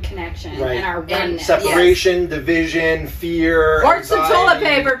human connection and our oneness. Separation, division, fear, Or some anxiety, toilet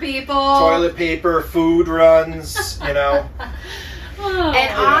paper, people. Toilet paper, food runs, you know.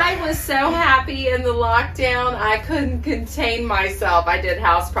 I was so happy in the lockdown. I couldn't contain myself. I did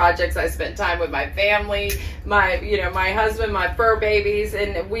house projects. I spent time with my family, my husband, my fur babies,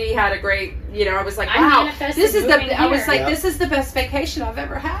 and we had a great, I was like, wow, this is the best vacation I've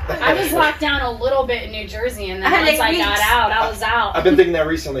ever had. I was locked down a little bit in New Jersey, and then once I got out, I was out. I've been thinking that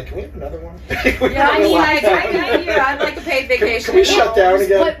recently. Can we have another one? I'd like a paid vacation. Can we shut down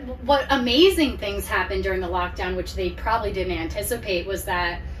again? What amazing things happened during the lockdown, which they probably didn't anticipate, was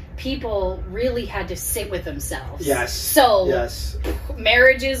that people really had to sit with themselves. Yes. So yes.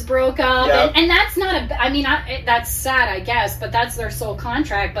 marriages broke up, Yep. and that's not a. I mean, that's sad, I guess, but that's their sole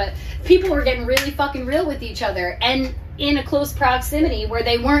contract. But people were getting really fucking real with each other, and in a close proximity where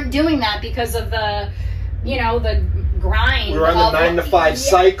they weren't doing that because of the, the grind. We're on the 9 to 5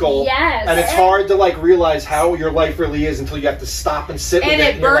 cycle. Yes. And it's hard to like realize how your life really is until you have to stop and sit with it.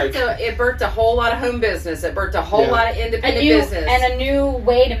 And it birthed a whole lot of home business. It birthed a whole lot of independent business. And a new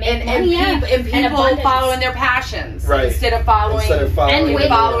way to make money. And people following their passions. Right. Instead of following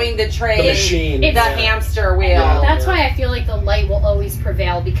the trade. The machine. The hamster wheel. That's why I feel like the light will always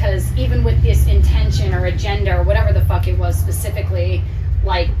prevail, because even with this intention or agenda or whatever the fuck it was specifically,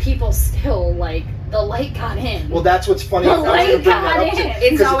 like, people still, like, the light got in. Well, that's what's funny. The light got in.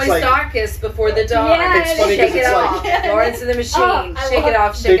 It's always darkest before the dawn. Yeah, it's funny shake it off. Like, Lawrence of the machine. Shake it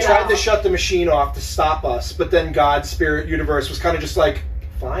off, shake it off. They tried to shut the machine off to stop us, but then God's spirit universe was kind of just like,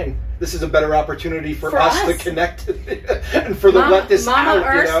 fine, this is a better opportunity for us to connect and for let this Mama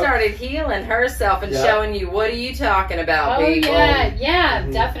out. Earth started healing herself and showing you, what are you talking about, people? Yeah,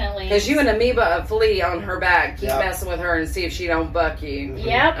 definitely. Because you an amoeba, a flea on her back. Keep messing with her and see if she don't buck you.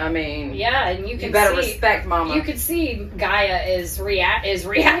 Yep. I mean, and you can better respect Mama. You could see Gaia is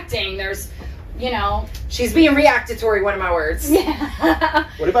reacting. There's, she's being reactatory. One of my words. Yeah.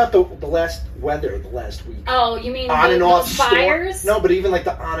 What about the last weather, the last week? Oh, you mean on and off fires? No, but even like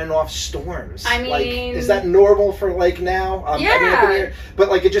the on and off storms. I mean, like, is that normal for like now? But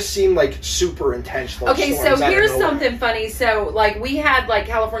like it just seemed like super intense. Okay, so here's something funny. So like we had like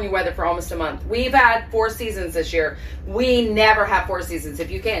California weather for almost a month. We've had 4 seasons this year. We never have 4 seasons.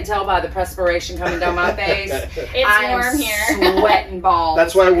 If you can't tell by the perspiration coming down my face, it's warm here. Sweating balls.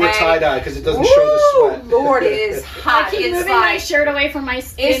 That's why I wore tie-dye, because it doesn't show the sweat. Lord, it is hot. I keep moving my shirt away from my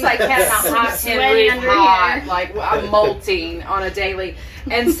skin. It's like having a hot tin roof hot. Like I'm molting on a daily.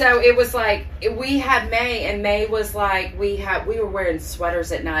 And so it was like we had May, and May was like we were wearing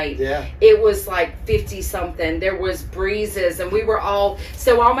sweaters at night. Yeah. It was like 50 something. There was breezes, and we were all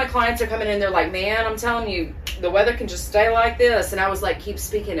my clients are coming in. They're like, man, I'm telling you, the weather can just stay like this. And I was like, keep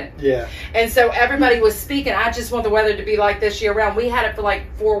speaking it. Yeah. And so everybody was speaking, I just want the weather to be like this year round. We had it for like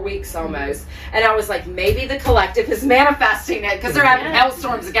 4 weeks almost. And I was like, maybe the collective is manifesting it, because they're having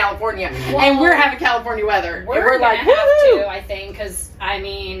hailstorms in California, and we're having California weather. We're like, have to, I think, because I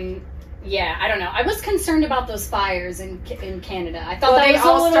mean, I don't know. I was concerned about those fires in Canada. I thought they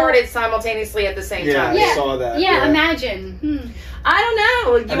all started simultaneously at the same time. Yeah, I saw that. Yeah, imagine. I don't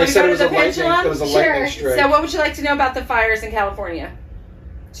know. You want to go to the pendulum? It was a lightning strike. So what would you like to know about the fires in California?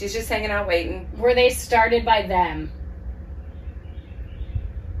 She's just hanging out waiting. Were they started by them?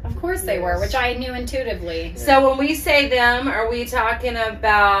 Of course they were, which I knew intuitively. So when we say them, are we talking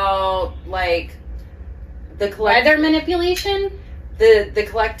about like the collective weather manipulation? The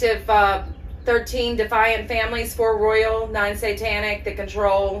collective 13 defiant families, 4 royal, 9 satanic, that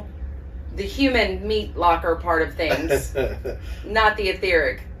control the human meat locker part of things, not the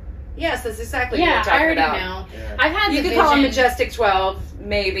etheric. Yes, that's exactly what we're talking about. Yeah, I already know. Yeah. I've had you could call them Majestic 12,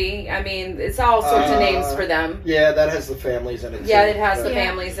 maybe. I mean, it's all sorts of names for them. Yeah, that has the families in it. Yeah, it has the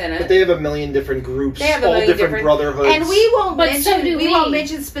families in it. But they have a million different groups, they have all different brotherhoods. And we won't won't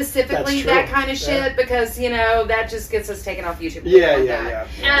mention specifically that kind of shit, because that just gets us taken off YouTube. Yeah.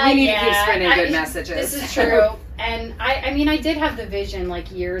 We need to keep spreading good messages. This is true. And I mean, I did have the vision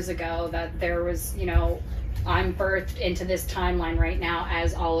like years ago that there was, I'm birthed into this timeline right now,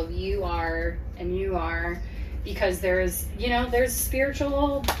 as all of you are, and you are, because there's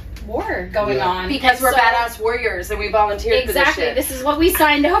spiritual war going on. Because we're badass warriors, and we volunteered for this shit. Exactly. This is what we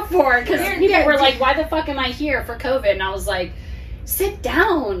signed up for, because people were like, why the fuck am I here for COVID? And I was like, sit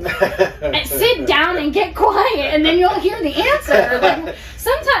down. And sit down and get quiet, and then you'll hear the answer. Like,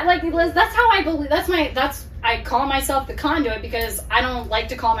 sometimes, like, Liz, that's how I believe. I call myself the Conduit, because I don't like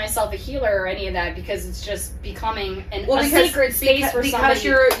to call myself a healer or any of that, because it's just becoming a sacred space for somebody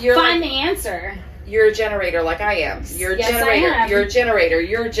to find the answer. You're a generator, like I am. You're a generator. I am. You're a generator.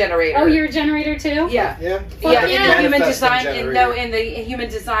 You're a generator. Oh, you're a generator too? Yeah. Yeah. In the human design, in the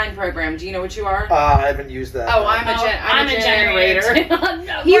human design program. Do you know what you are? I haven't used that. Oh, I'm a generator.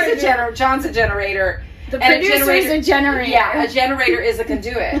 He's a generator. John's a generator. The producer is a generator. Yeah, a generator is a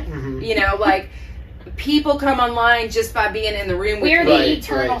conduit. Like, people come online just by being in the room with me. We're the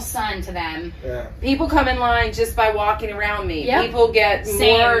eternal sun to them. Yeah. People come in line just by walking around me. Yep. People get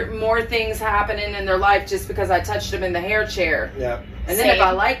more things happening in their life just because I touched them in the hair chair. Yeah. And then if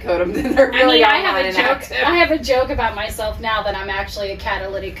I light code them, then they're really online and active. I have a joke about myself now that I'm actually a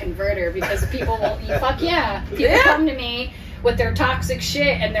catalytic converter, because people will, people come to me with their toxic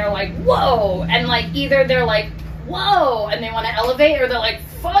shit, and they're like, whoa, and like either they're like, whoa, and they want to elevate, or they're like,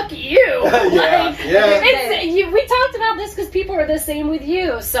 fuck you. We talked about this because people are the same with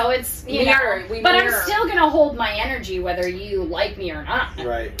you, so it's but I'm still gonna hold my energy whether you like me or not.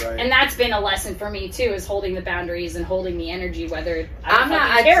 Right. And that's been a lesson for me too, is holding the boundaries and holding the energy whether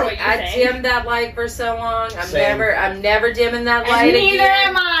I dimmed that light for so long. I'm never dimming that light again. Neither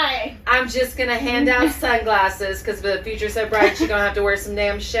am I. I'm just gonna hand out sunglasses because the future's so bright. You're gonna have to wear some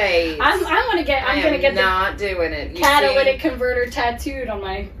damn shades. I'm gonna get not doing it. catalytic converter tattooed on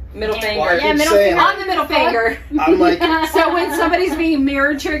my middle finger. Middle finger. On the middle finger. I'm like, so when somebody's being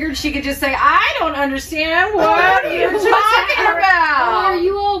mirror triggered, she could just say, I don't understand what you're talking about. Are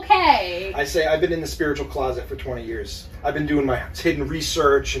you okay? I say I've been in the spiritual closet for 20 years. I've been doing my hidden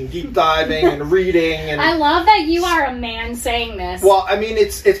research and deep diving and reading. And I love that you are a man saying this. Well, I mean,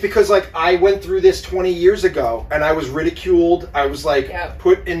 it's because like I went through this 20 years ago, and I was ridiculed. I was like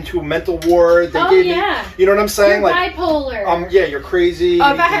put into a mental ward. They gave me, you know what I'm saying? You're like bipolar. You're crazy.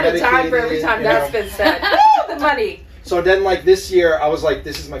 Oh, if I had a time for every time that's been said. Woo, the money. So then, like, this year, I was like,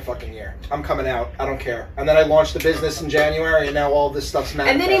 this is my fucking year. I'm coming out. I don't care. And then I launched the business in January, and now all this stuff's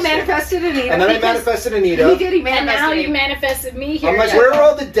manifested. And then he manifested Anita. And then I manifested Anita. He did. He manifested. And now you manifested me here. I'm like, where are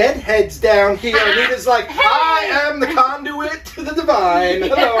all the deadheads down here? Anita's like, I am the conduit to the divine.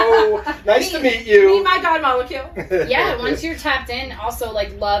 Hello. Nice to meet you. Me, my God molecule. Yeah, once you're tapped in, also,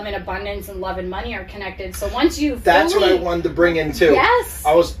 like, love and abundance and love and money are connected. So once you That's what I wanted to bring in, too. Yes.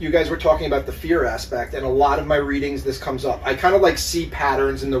 You guys were talking about the fear aspect, and a lot of my readings, this comes up. I kind of like see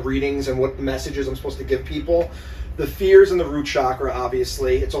patterns in the readings and what the messages I'm supposed to give people. The fears in the root chakra,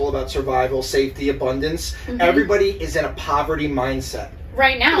 obviously. It's all about survival, safety, abundance. Mm-hmm. Everybody is in a poverty mindset.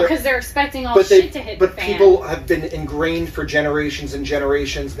 Right now, because they're expecting all shit to hit the fan. But people have been ingrained for generations and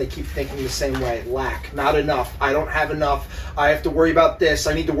generations. They keep thinking the same way. Lack, not enough. I don't have enough. I have to worry about this.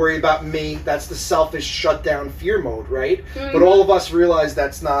 I need to worry about me. That's the selfish shutdown fear mode, right? Mm-hmm. But all of us realize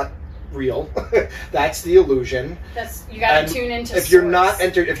that's not real. That's the illusion. You gotta tune into if you're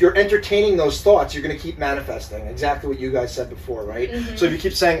if you're entertaining those thoughts, you're gonna keep manifesting. Exactly what you guys said before, right? Mm-hmm. So if you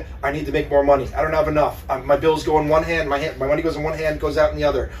keep saying, I need to make more money, I don't have enough, my bills go in one hand, my money goes in one hand, goes out in the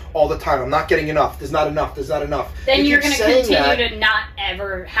other all the time, I'm not getting enough, there's not enough. Then you're gonna continue to not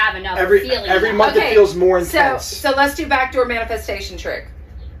ever have enough every month it feels more intense. So let's do backdoor manifestation trick.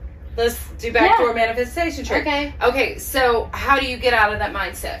 Let's do backdoor manifestation trick. Okay, so how do you get out of that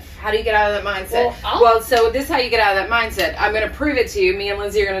mindset? Well, so this is how you get out of that mindset. I'm going to prove it to you. Me and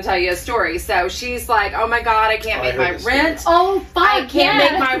Lindsay are going to tell you a story. So she's like, oh my God, I can't make my rent. Oh, fuck, I can't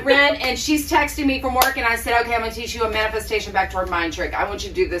make my rent. And she's texting me from work, and I said, okay, I'm going to teach you a manifestation backdoor mind trick. I want you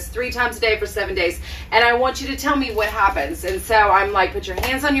to do this 3 times a day for 7 days. And I want you to tell me what happens. And so I'm like, put your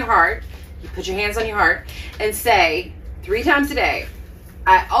hands on your heart. You put your hands on your heart and say 3 times a day,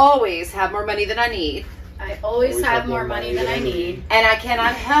 I always have more money than I need. I always have more money than I need. And I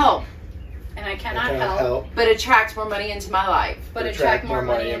cannot help. But attract more money into my life. Attract more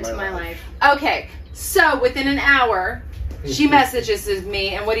money into my life. Okay, so within an hour, she messages me,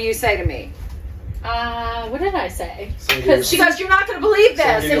 and what do you say to me? What did I say? Because she goes, you're not going to believe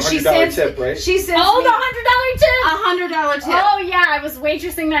this. And she sends tip, right? She sends the $100 tip. Oh yeah, I was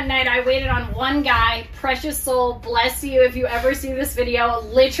waitressing that night. I waited on one guy, precious soul, bless you. If you ever see this video,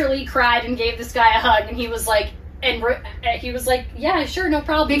 literally cried and gave this guy a hug, and he was like, yeah, sure, no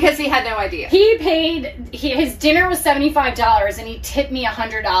problem. Because he had no idea. He paid, his dinner was $75, and he tipped me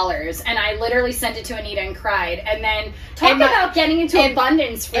 $100, and I literally sent it to Anita and cried. And then about getting into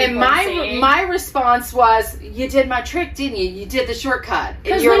abundance frequency. And my response was, you did my trick, didn't you? You did the shortcut.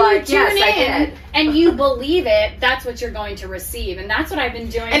 And you're like, yes, I did. And you believe it, that's what you're going to receive. And that's what I've been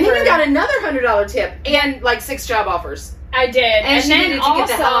doing. And then you got another $100 tip and like 6 job offers. I did. And she then needed to get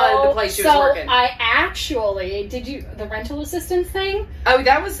the hell out of the place she was working. I actually, the rental assistance thing? Oh,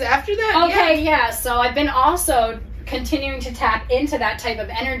 that was after that? Okay, yeah. So I've been also continuing to tap into that type of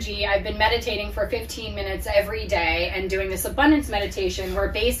energy. I've been meditating for 15 minutes every day and doing this abundance meditation where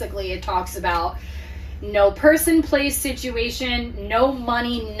basically it talks about no person, place, situation, no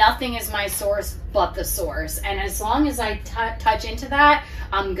money, nothing is my source but the source. And as long as I touch into that,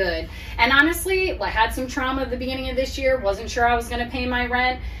 I'm good. And honestly, I had some trauma at the beginning of this year, wasn't sure I was going to pay my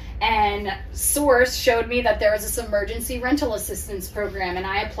rent. And Source showed me that there was this emergency rental assistance program, and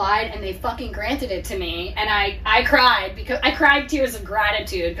I applied, and they fucking granted it to me. And I cried, because I cried tears of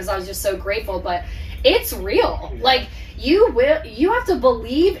gratitude because I was just so grateful. But it's real. Like, you have to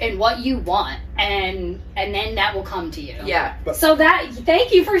believe in what you want. and then that will come to you. Yeah. So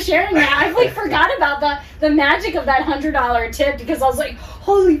thank you for sharing that. I like forgot about the magic of that $100 tip, because I was like,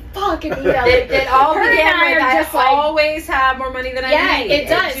 holy fuck, Anita. It all her began and I with are I just like, always have more money than I need. it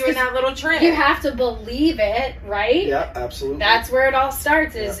does. Doing that little trick. You have to believe it, right? Yeah, absolutely. That's where it all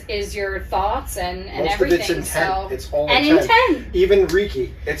starts. Is your thoughts and Most everything. Of it's intent. So, it's all and intent. Even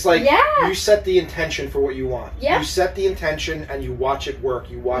Reiki. It's like you set the intention for what you want. Yeah. You set the intention and you watch it work.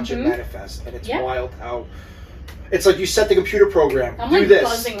 You watch it manifest. And it's wild how... It's like you set the computer program. I'm do like this.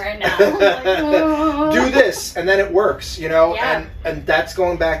 buzzing right now. Like, do this, and then it works, you know? Yeah. And that's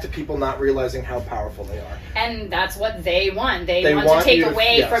going back to people not realizing how powerful they are. And that's what they want. They want to take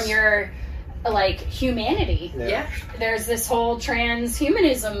away from your, like, humanity. Yeah. There's this whole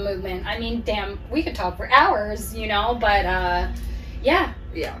transhumanism movement. I mean, damn, we could talk for hours, you know? But, yeah.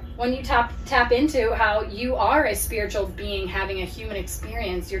 When you tap into how you are a spiritual being having a human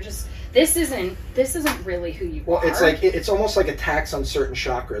experience, you're just... This isn't really who you are. Well, it's like it's almost like a tax on certain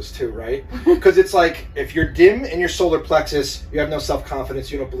chakras too, right? Because it's like if you're dim in your solar plexus, you have no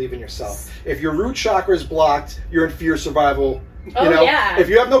self-confidence, you don't believe in yourself. If your root chakra is blocked, you're in fear, survival. You know, if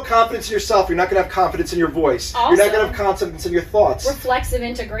you have no confidence in yourself, you're not going to have confidence in your voice. Also, you're not going to have confidence in your thoughts. Reflexive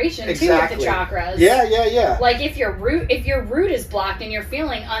integration too with the chakras. Yeah. Like if your root is blocked and you're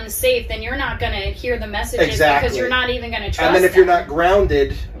feeling unsafe, then you're not going to hear the messages because you're not even going to trust. And then if you're not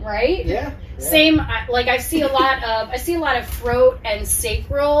grounded, right? Yeah. Same. Like I see a lot of throat and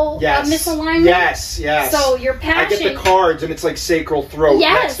sacral misalignment. Yes. So your passion. I get the cards and it's like sacral throat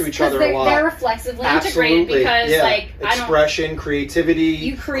next to each other a lot. They're reflexively integrated because like expression, creativity.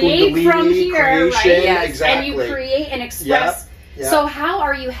 You create from here, creation, right? Yes. Exactly. And you create and express. Yep. So how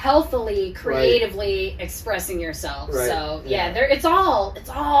are you healthily, creatively expressing yourself? Right. So it's all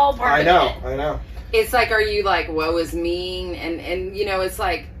part of it. I know. It's like, are you like, woe is me? And you know, it's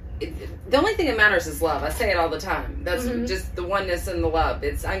like, the only thing that matters is love. I say it all the time. That's just the oneness and the love.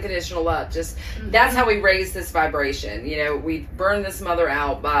 It's unconditional love. Just that's how we raise this vibration. You know, we burn this mother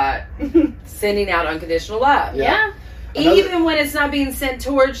out by sending out unconditional love. Yeah. Even when it's not being sent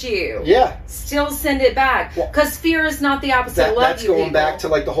towards you. Yeah. Still send it back. Because fear is not the opposite of love. That's going back to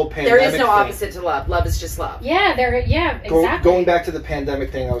like the whole pandemic There is no thing. opposite to love. Love is just love. Yeah, exactly. Going back to the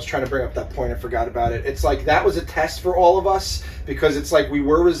pandemic thing, I was trying to bring up that point. I forgot about it. It's like that was a test for all of us because it's like we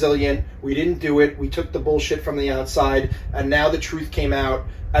were resilient. We didn't do it. We took the bullshit from the outside. And now the truth came out.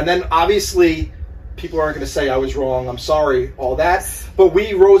 And then obviously... people aren't going to say I was wrong, I'm sorry, all that. But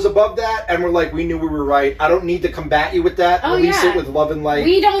we rose above that, and we're like, we knew we were right. I don't need to combat you with that. Release it with love and light.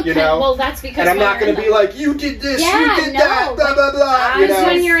 We don't, you know? Well, that's because... And I'm not going to be like, you did this, you did that, blah, blah, blah. Because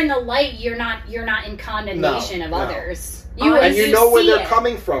when you're in the light, you're not in condemnation of others. And you know where they're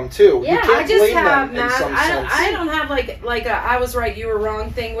coming from, too. Yeah, you can't I just blame have, them in some sense. I don't have like a I was right, you were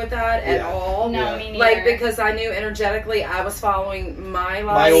wrong thing with that at all. No, me neither. Like, because I knew energetically I was following my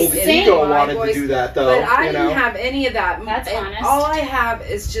life. My old ego wanted to do that, though. But I didn't have any of that. That's honest. All I have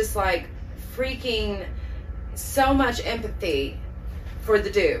is just like freaking so much empathy for the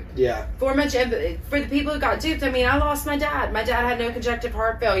dupe. Yeah. For much empathy for the people who got duped. I mean, I lost my dad. My dad had no congestive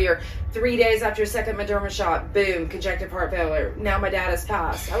heart failure. 3 days after his second Moderna shot, boom, congestive heart failure. Now my dad has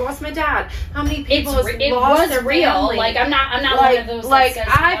passed. I lost my dad. How many people lost their real. family? Like I'm not like, one of those. Like that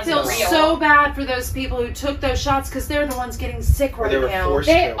I feel real. so bad for those people who took those shots because they're the ones getting sick right now.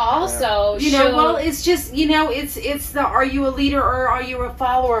 They also, you know, well, it's just, you know, it's the are you a leader or are you a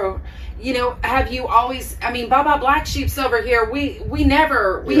follower? You know, have you always, I mean, Baba Black Sheep's over here, we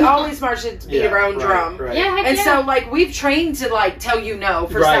always march to beat our own drum. Right. Yeah, and so, like, we've trained to, like, tell you no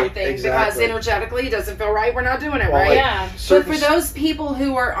for something because exactly. energetically it doesn't feel right, we're not doing it well, right. Like, yeah. But for those people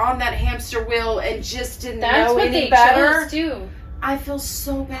who are on that hamster wheel and just didn't know what any they better, chose too. I feel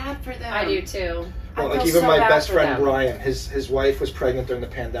so bad for them. I do too. Well, like even my best friend Brian, his wife was pregnant during the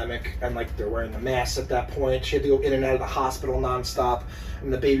pandemic, and like they're wearing the masks at that point. She had to go in and out of the hospital nonstop,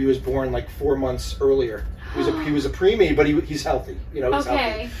 and the baby was born like 4 months earlier. He was a preemie, but he's healthy. You know, he's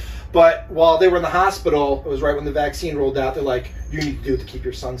healthy. But while they were in the hospital, it was right when the vaccine rolled out. They're like, "You need to do it to keep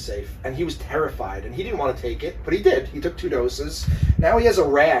your son safe," and he was terrified, and he didn't want to take it, but he did. He took 2 doses. Now he has a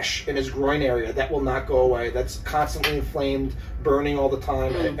rash in his groin area that will not go away. That's constantly inflamed, burning all the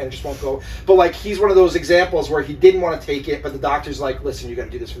time, and just won't go. But like he's one of those examples where he didn't want to take it, but the doctor's like, "Listen, you got to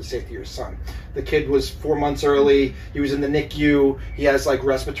do this for the safety of your son." The kid was 4 months early. He was in the NICU. He has like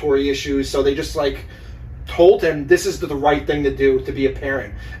respiratory issues, so they just like told him this is the right thing to do to be a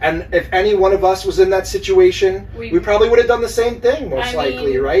parent. And if any one of us was in that situation, we probably would have done the same thing, most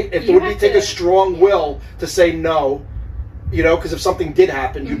likely, right? If it would take a strong will to say no, you know, because if something did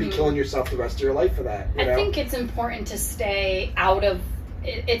happen, you'd be killing yourself the rest of your life for that. You know? I think it's important to stay out of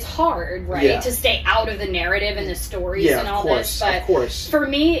it's hard, right, to stay out of the narrative and the stories and all this. But of course. For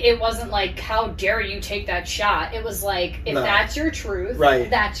me, it wasn't like, how dare you take that shot? It was like, if that's your truth,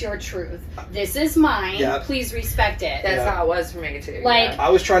 that's your truth. This is mine. Please respect it. That's how it was for me too. Like, I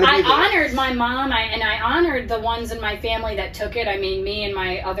was trying to be I honored my mom, and I honored the ones in my family that took it. I mean, me and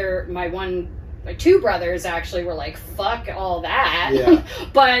my two brothers actually were like, fuck all that.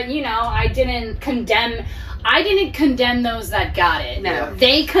 But, you know, I didn't condemn those that got it. No.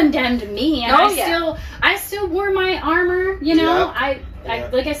 They condemned me, and I still wore my armor, you know. I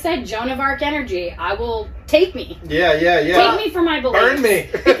like I said, Joan of Arc energy. I will take me. Take me for my beliefs. Burn me.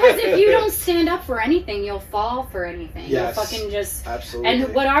 Because if you don't stand up for anything, you'll fall for anything. Yes. You'll fucking just... Absolutely.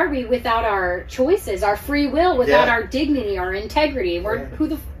 And what are we without our choices, our free will, without our dignity, our integrity? Who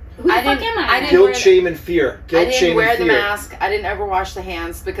the fuck am I? Guilt, shame, and fear. I didn't wear the mask. I didn't ever wash the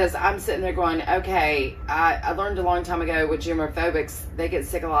hands because I'm sitting there going, okay, I learned a long time ago with germophobics, they get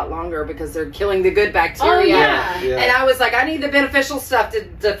sick a lot longer because they're killing the good bacteria. And I was like, I need the beneficial stuff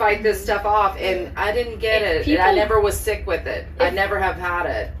to fight this stuff off. And I didn't get it. And I never was sick with it. I never have had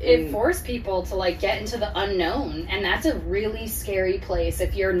it. It forced people to like get into the unknown. And that's a really scary place.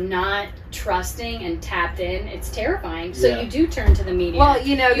 If you're not trusting and tapped in, it's terrifying. So you do turn to the media. Well,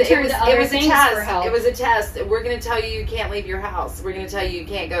 you know, it was a test. For help. It was a test. We're going to tell you can't leave your house. We're going to tell you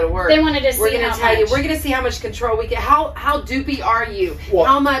can't go to work. They wanted to see We're going to tell you. We're going to see how much control we get. How dupey are you? Well,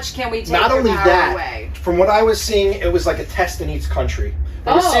 how much can we take not your only power that, away? From what I was seeing, it was like a test in each country.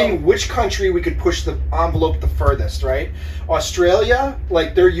 I was seeing which country we could push the envelope the furthest, right? Australia,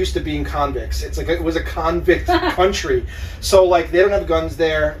 like, they're used to being convicts. It's like it was a convict country. So, like, they don't have guns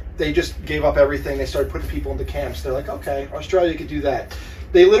there. They just gave up everything. They started putting people into camps. They're like, okay, Australia could do that.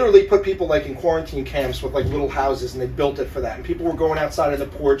 They literally put people like in quarantine camps with like little houses, and they built it for that. And people were going outside on the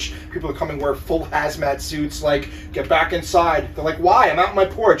porch. People would come and wear full hazmat suits, like, get back inside. They're like, why? I'm out on my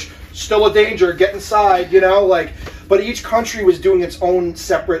porch. Still a danger. Get inside, you know? Like, but each country was doing its own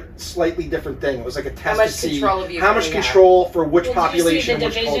separate, slightly different thing. It was like a test to see how much control for which population, do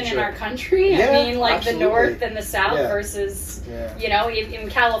you see the division in our country? Yeah, I mean, like absolutely. the North and the South versus, you know, in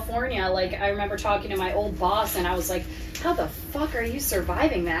California. Like, I remember talking to my old boss, and I was like, how the fuck are you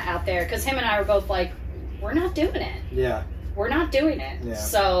surviving that out there? Because him and I were both like, we're not doing it. Yeah. We're not doing it. Yeah.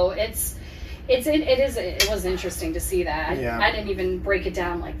 So it was interesting to see that. Yeah. I didn't even break it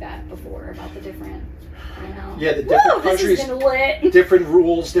down like that before about the different, you know. Yeah, the different countries, different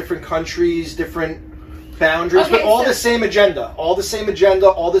rules, different countries, different boundaries, but all the same agenda. All the same agenda,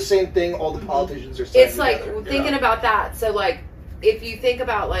 all the same thing, all the politicians are saying. It's like, thinking about that. So, like, if you think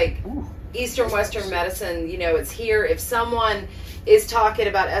about, like, Eastern Western medicine, you know, it's here. If someone is talking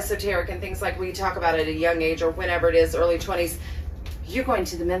about esoteric and things like we talk about at a young age or whenever it is, early 20s, you're going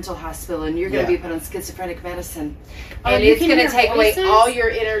to the mental hospital and you're going to be put on schizophrenic medicine. And it's going to take away all your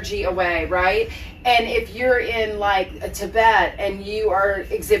energy away, right? And if you're in, like, Tibet and you are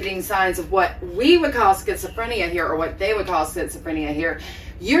exhibiting signs of what we would call schizophrenia here, or what they would call schizophrenia here,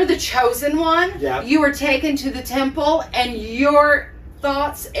 you're the chosen one. Yeah. You are taken to the temple, and your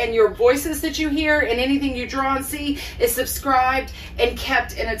thoughts and your voices that you hear and anything you draw and see is subscribed and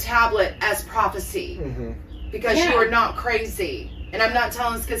kept in a tablet as prophecy. Because you are not crazy. And I'm not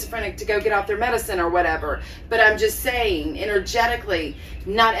telling schizophrenic to go get off their medicine or whatever, but I'm just saying, energetically,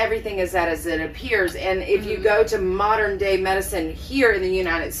 not everything is that as it appears. And if you go to modern day medicine here in the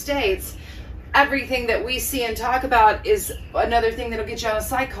United States, everything that we see and talk about is another thing that'll get you on a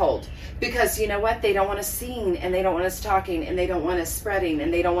psych hold. Because you know what? They don't want us seeing, and they don't want us talking, and they don't want us spreading,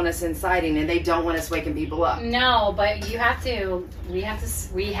 and they don't want us inciting, and they don't want us waking people up. No, but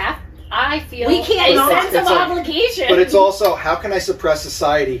I feel we can't a sense of obligation. But it's also, how can I suppress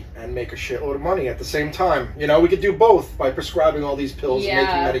society and make a shitload of money at the same time? You know, we could do both by prescribing all these pills and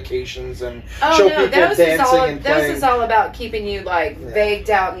making medications and show people dancing and playing. This is all about keeping you, like, vagued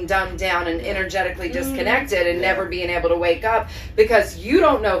out and dumbed down and energetically disconnected and never being able to wake up because you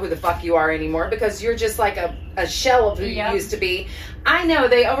don't know who the fuck you are anymore because you're just like a shell of who you used to be. I know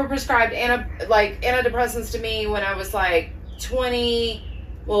they overprescribed antidepressants to me when I was like 20.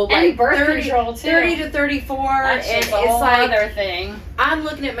 Well, like and birth control too. 30 to 34, That's and just a whole other thing. I'm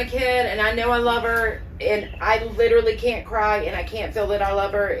looking at my kid, and I know I love her, and I literally can't cry, and I can't feel that I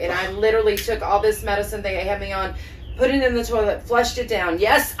love her, and I literally took all this medicine they had me on, put it in the toilet, flushed it down.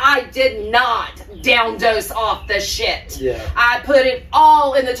 Yes, I did not down dose off the shit. Yeah. I put it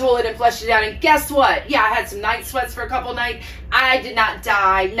all in the toilet and flushed it down, and guess what? Yeah, I had some night sweats for a couple nights. I did not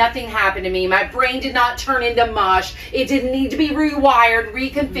die. Nothing happened to me. My brain did not turn into mush. It didn't need to be rewired,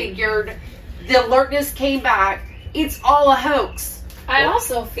 reconfigured. The alertness came back. It's all a hoax. I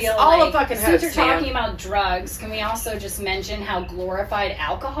also feel all like, a fucking since hoax, you're man. talking about drugs, can we also just mention how glorified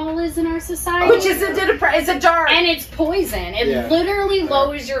alcohol is in our society? Which is it's a dark. And it's poison. It Yeah. literally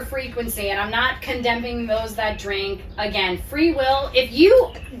lowers your frequency. And I'm not condemning those that drink. Again, free will. If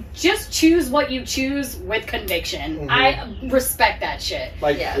you just choose what you choose with conviction, I respect that shit.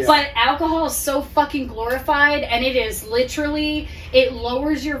 Like, Yes. yeah. But alcohol is so fucking glorified, and it is literally, it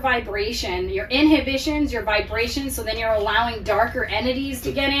lowers your vibration, your inhibitions, your vibrations, so then you're allowing darker entities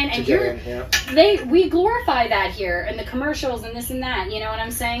to get in, and we glorify that here in the commercials and this and that, you know what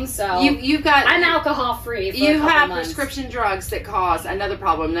I'm saying? So you've got, I'm alcohol free. you have prescription drugs that cause another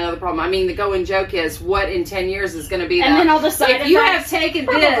problem. I mean, the going joke is, what in 10 years is going to be and then all the side if you effects. have taken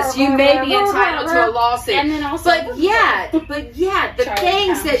this, you may be entitled to a lawsuit. And then also, But yet, the Charlie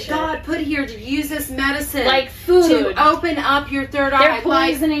things Brown that shit. God put here to use as medicine, like food, to open up your third they're eye,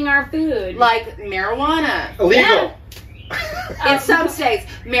 poisoning our food, like marijuana. Illegal. In some states,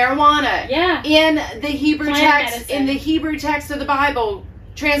 marijuana. Yeah. In the Hebrew Plant text, medicine. in the Hebrew text of the Bible,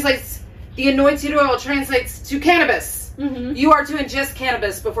 translates the anointed oil translates to cannabis. Mm-hmm. You are to ingest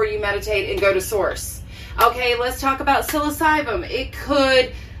cannabis before you meditate and go to source. Okay, let's talk about psilocybin. It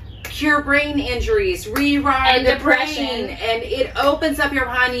could cure brain injuries, rewire And the depression. brain, and it opens up your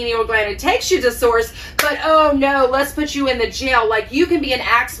pineal gland. It takes you to source, but oh no, let's put you in the jail. Like, you can be an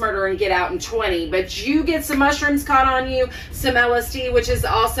axe murderer and get out in 20, but you get some mushrooms caught on you, some LSD, which is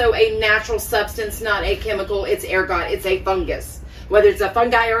also a natural substance, not a chemical. It's ergot. It's a fungus. Whether it's a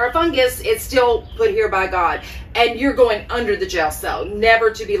fungi or a fungus, it's still put here by God. And you're going under the jail cell,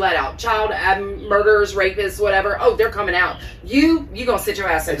 never to be let out. Child murderers, rapists, whatever. Oh, they're coming out. You gonna sit your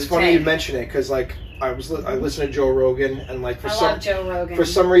ass in It's the funny tank. you mention it, because like I listened to Joe Rogan, and like love Joe Rogan. for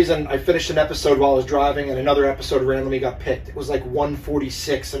some reason I finished an episode while I was driving, and another episode randomly got picked. It was like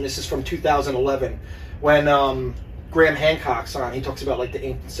 146, and this is from 2011 when Graham Hancock's on. He talks about like the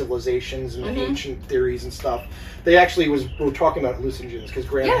ancient civilizations and the ancient theories and stuff. They actually were talking about hallucinogens, because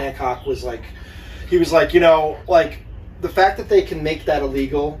Graham Hancock was like, he was like, you know, like the fact that they can make that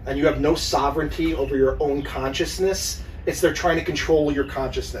illegal and you have no sovereignty over your own consciousness, it's they're trying to control your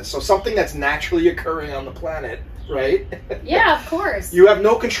consciousness. So something that's naturally occurring on the planet, right? Yeah, of course. You have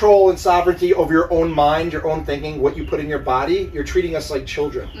no control and sovereignty over your own mind, your own thinking, what you put in your body. You're treating us like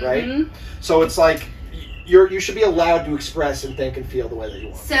children, right? So it's like you should be allowed to express and think and feel the way that you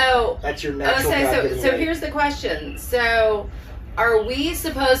want. So that's your natural so right. here's the question. So are we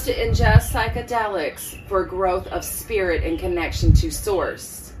supposed to ingest psychedelics for growth of spirit and connection to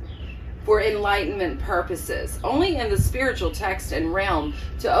source, for enlightenment purposes, only in the spiritual text and realm,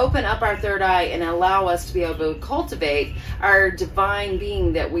 to open up our third eye and allow us to be able to cultivate our divine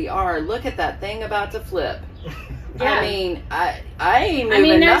being that we are? Look at that thing about to flip. Yeah. I mean, I ain't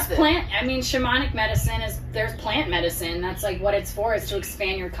moving there's nothing. shamanic medicine there's plant medicine. That's like what it's for, is to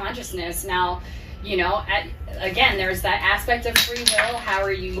expand your consciousness. Now, you know, again, there's that aspect of free will. How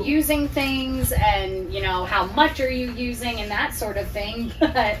are you using things, and, you know, how much are you using, and that sort of thing.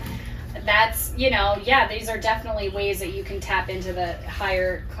 But that's, you know, yeah, these are definitely ways that you can tap into the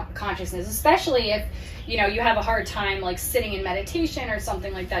higher consciousness, especially if, you know, you have a hard time like sitting in meditation or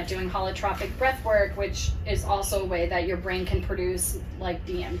something like that, doing holotropic breath work, which is also a way that your brain can produce like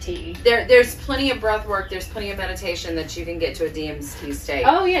DMT. There's plenty of breath work, there's plenty of meditation that you can get to a DMT state.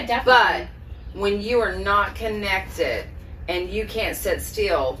 Oh yeah, definitely. But when you are not connected and you can't sit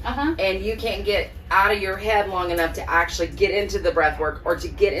still and you can't get out of your head long enough to actually get into the breath work or to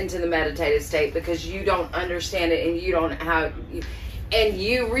get into the meditative state, because you don't understand it and you don't have, and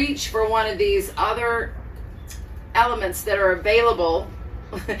you reach for one of these other elements that are available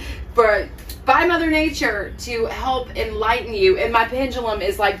by Mother Nature to help enlighten you, and my pendulum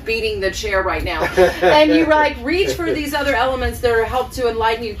is like beating the chair right now, and you like reach for these other elements that are help to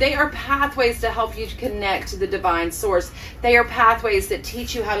enlighten you. They are pathways to help you connect to the divine source. They are pathways that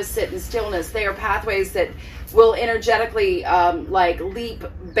teach you how to sit in stillness. They are pathways that will energetically like leap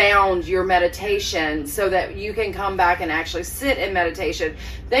bound your meditation so that you can come back and actually sit in meditation.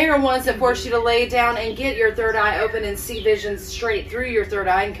 They are ones that force you to lay down and get your third eye open and see visions straight through your third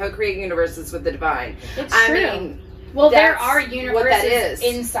eye and co-create universes with the divine. It's I true. mean, well, there that's are what that universes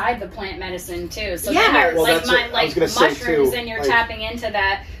is. inside the plant medicine too. So Yeah. then Well, like that's what I was gonna say, mushrooms, too. and you're Like- tapping into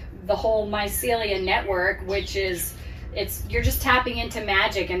that, the whole mycelia network, which is, you're just tapping into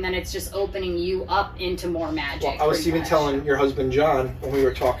magic, and then it's just opening you up into more magic. Well, I was pretty even much. telling your husband John when we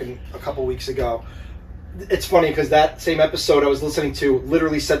were talking a couple weeks ago, it's funny because that same episode I was listening to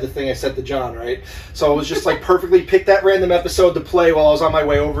literally said the thing I said to John, right? So I was just like perfectly picked that random episode to play while I was on my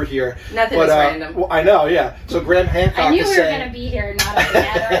way over here. Nothing is random. Well, I know, yeah. So Graham Hancock I knew is we were saying, going to be here, not at the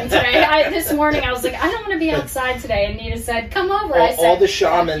gathering today. This morning I was like, I don't want to be outside today. And Anita said, come over. I said, all the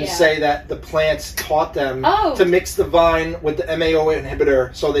shamans say that the plants taught them to mix the vine with the MAO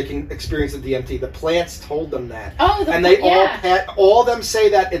inhibitor so they can experience the DMT. The plants told them that. And they all of them say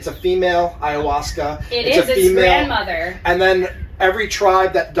that it's a female ayahuasca. It's grandmother. And then every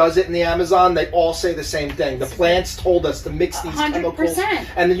tribe that does it in the Amazon, they all say the same thing. The plants told us to mix these 100%. chemicals.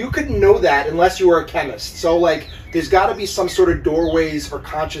 And you couldn't know that unless you were a chemist. So, like, there's got to be some sort of doorways or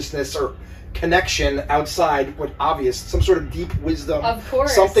consciousness or connection outside, what obvious, some sort of deep wisdom. Of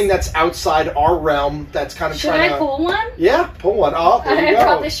course. Something that's outside our realm that's kind of Should I pull one? Yeah, pull one. Oh, there you go. I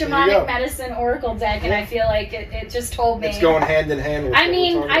brought the Shamanic Medicine Oracle deck, and I feel like it just told me. It's going hand in hand with I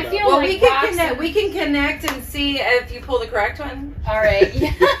mean, I feel well, like we can connect and see if you pull the correct one. All right.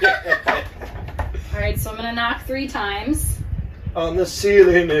 All right, so I'm going to knock 3 times. On the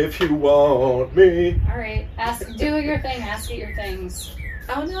ceiling if you want me. All right. Do your thing. Ask it your things.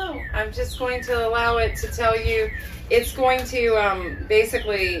 Oh no, I'm just going to allow it to tell you. It's going to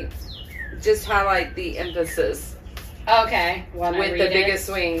basically just highlight the emphasis. Okay. With the biggest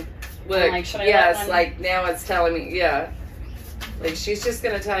swing. Look, like, should I like now it's telling me, like she's just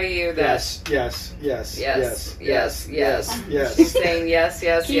going to tell you that. Yes. She's saying yes.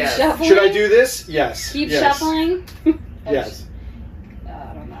 Keep shuffling. Should I do this? Yes. Keep shuffling. Yes.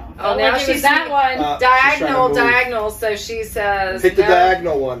 Oh, now she's that one. Diagonal. So she says. Pick the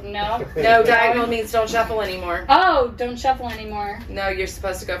diagonal one. No. No, diagonal means don't shuffle anymore. Oh, don't shuffle anymore. No, you're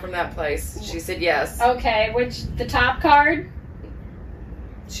supposed to go from that place. She said yes. Okay, the top card?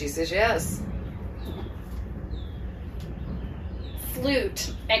 She says yes.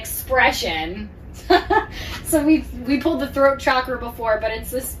 Flute. Expression. So we pulled the throat chakra before, but it's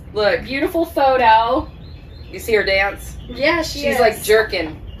this beautiful photo. You see her dance? Yeah, she's like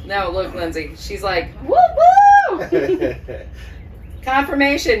jerking. No, look, Lindsay. She's like, woo woo!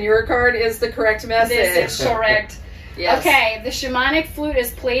 Confirmation, your card is the correct message. This is correct. Yes. Okay, the shamanic flute is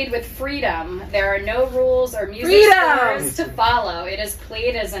played with freedom. There are no rules or music scores to follow. It is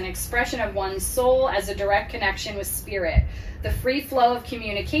played as an expression of one's soul, as a direct connection with spirit. The free flow of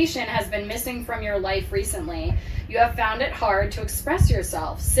communication has been missing from your life recently. You have found it hard to express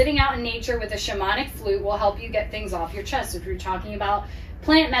yourself. Sitting out in nature with a shamanic flute will help you get things off your chest. If you're talking about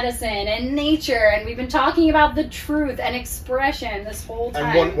plant medicine and nature, and we've been talking about the truth and expression this whole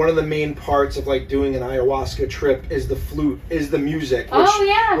time. And one of the main parts of like doing an ayahuasca trip is the flute, is the music,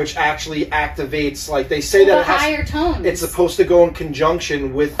 which actually activates, like they say that higher tones. It's supposed to go in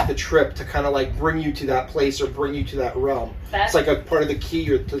conjunction with the trip to kind of like bring you to that place or bring you to that realm. It's like a part of the key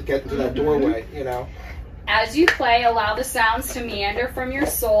to get into that doorway, you know. As you play, allow the sounds to meander from your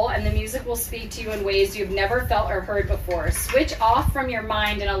soul, and the music will speak to you in ways you've never felt or heard before. Switch off from your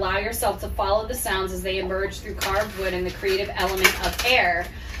mind and allow yourself to follow the sounds as they emerge through carved wood and the creative element of air.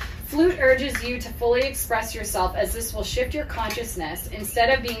 Flute urges you to fully express yourself, as this will shift your consciousness. Instead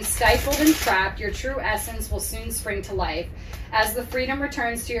of being stifled and trapped, your true essence will soon spring to life. As the freedom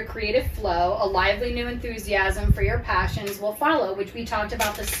returns to your creative flow, a lively new enthusiasm for your passions will follow, which we talked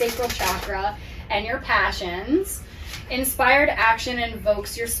about, the sacral chakra and your passions. Inspired action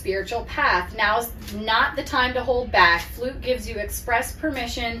invokes your spiritual path. Now is not the time to hold back. Flute gives you express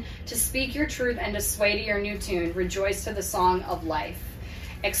permission to speak your truth and to sway to your new tune. Rejoice to the song of life.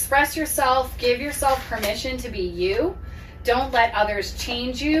 Express yourself. Give yourself permission to be you. Don't let others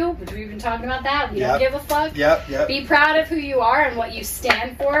change you, which we've been talking about that. We don't give a fuck. Yep. Be proud of who you are and what you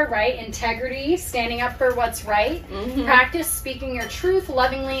stand for, right? Integrity, standing up for what's right. Mm-hmm. Practice speaking your truth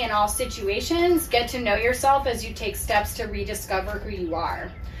lovingly in all situations. Get to know yourself as you take steps to rediscover who you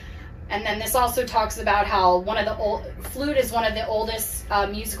are. And then this also talks about how flute is one of the oldest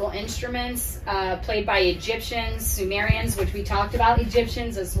musical instruments played by Egyptians, Sumerians, which we talked about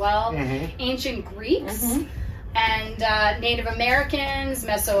Egyptians as well, ancient Greeks, and Native Americans,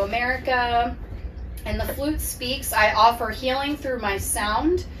 Mesoamerica. And the flute speaks, I offer healing through my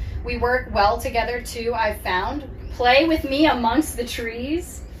sound. We work well together too, I've found. Play with me amongst the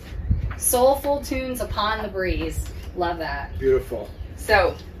trees. Soulful tunes upon the breeze. Love that. Beautiful.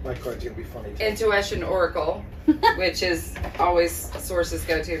 So, my card's going to be funny too. Intuition Oracle, which is always sources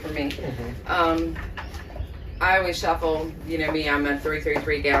go to for me. I always shuffle, you know me, I'm a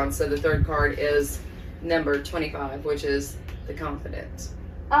 333 gown, so the third card is number 25, which is the Confident.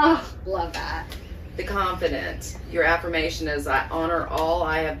 Oh, love that. The Confident. Your affirmation is, I honor all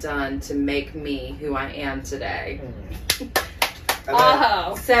I have done to make me who I am today.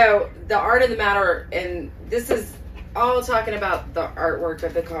 So the art of the matter, and this is all talking about the artwork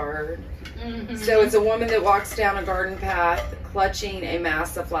of the card. Mm-hmm. So it's a woman that walks down a garden path, clutching a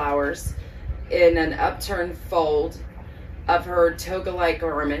mass of flowers in an upturned fold of her toga-like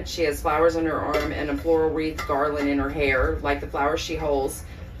garment. She has flowers on her arm and a floral wreath garland in her hair. Like the flowers she holds,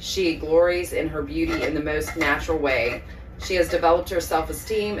 she glories in her beauty in the most natural way. She has developed her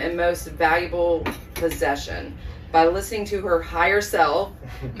self-esteem and most valuable possession by listening to her higher self,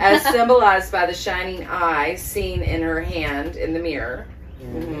 as symbolized by the shining eye seen in her hand in the mirror.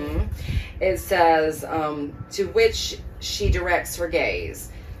 Mm-hmm. It says, to which she directs her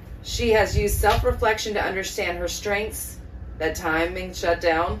gaze. She has used self-reflection to understand her strengths, that time being shut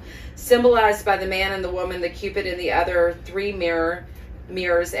down, symbolized by the man and the woman, the cupid and the other three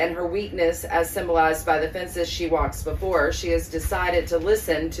mirrors, and her weakness as symbolized by the fences she walks before. She has decided to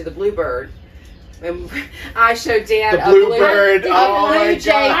listen to the bluebird. And I showed Dan the bluebird. Oh blue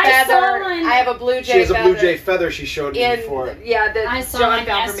jay feather. I have a blue jay feather. She has a blue jay feather she showed me before. Yeah, that I saw John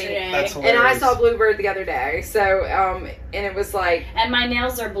found for me. That's hilarious. And I saw bluebird the other day. So, and it was like... And my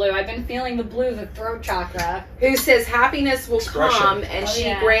nails are blue. I've been feeling the blue, the throat chakra. Who says happiness will Expression. come, and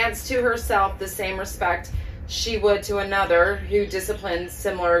she grants to herself the same respect she would to another who disciplines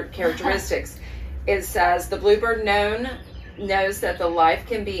similar characteristics. It says, the bluebird knows that the life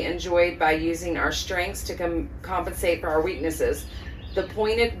can be enjoyed by using our strengths to compensate for our weaknesses. The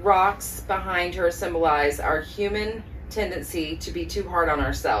pointed rocks behind her symbolize our human tendency to be too hard on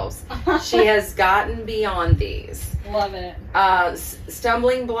ourselves. She has gotten beyond these. Love it.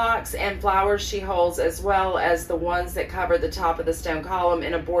 Stumbling blocks and flowers she holds, as well as the ones that cover the top of the stone column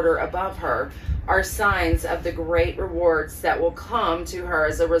in a border above her, are signs of the great rewards that will come to her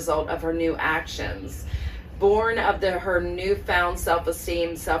as a result of her new actions. Born of her newfound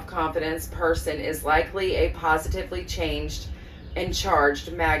self-esteem, self-confidence, person is likely a positively changed and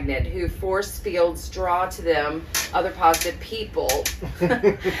charged magnet who force fields draw to them other positive people.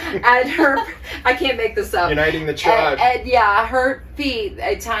 At her, I can't make this up. Uniting the tribe. At her feet,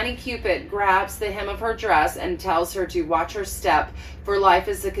 a tiny cupid grabs the hem of her dress and tells her to watch her step, for life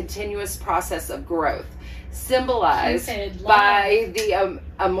is a continuous process of growth. Symbolized by the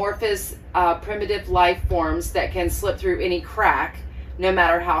amorphous primitive life forms that can slip through any crack, no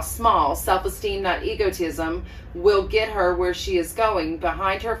matter how small. Self-esteem, not egotism, will get her where she is going.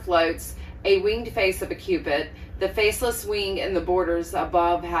 Behind her floats a winged face of a cupid. The faceless wing and the borders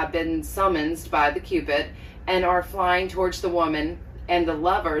above have been summoned by the cupid and are flying towards the woman and the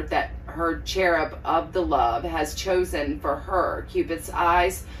lover that her cherub of the love has chosen for her. Cupid's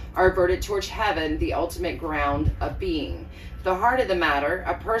eyes are averted towards heaven, the ultimate ground of being. The heart of the matter,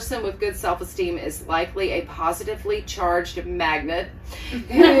 a person with good self-esteem is likely a positively charged magnet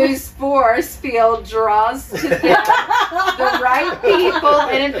whose force field draws to them the right people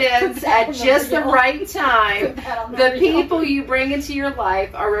and events at just the right time. The people you bring into your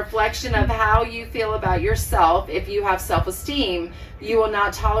life are a reflection of how you feel about yourself. If you have self-esteem, you will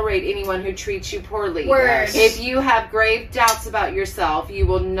not tolerate anyone who treats you poorly. Words. If you have grave doubts about yourself, you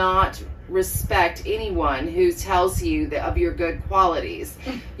will not respect anyone who tells you of your good qualities.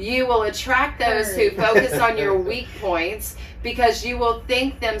 You will attract those who focus on your weak points because you will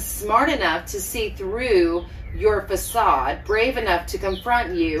think them smart enough to see through your facade, brave enough to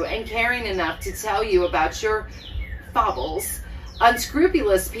confront you, and caring enough to tell you about your foibles.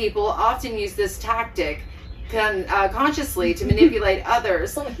 Unscrupulous people often use this tactic consciously to manipulate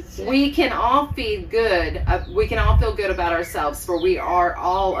others. We can all feel good. We can all feel good about ourselves, for we are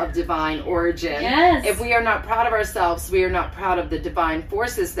all of divine origin. Yes. If we are not proud of ourselves, we are not proud of the divine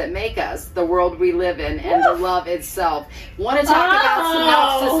forces that make us, the world we live in, and the love itself. Want to talk about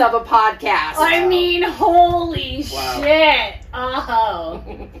synopsis of a podcast? I mean, holy shit!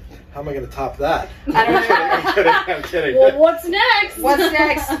 Oh. How am I going to top that? I don't know. I'm kidding. Well, what's next? What's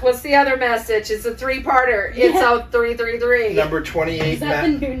next? What's the other message? It's a 3-parter. It's a 333. Number 28. Is that the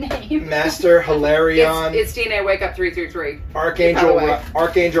new name? Master Hilarion. It's DNA Wake Up 333.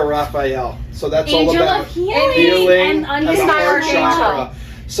 Archangel Raphael. So that's Angel all about of healing and the heart chakra.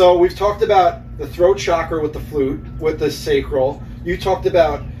 So we've talked about the throat chakra with the flute, with the sacral. You talked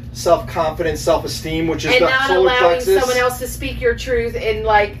about self-confidence, self-esteem, which is and the not solar allowing plexus. Someone else to speak your truth and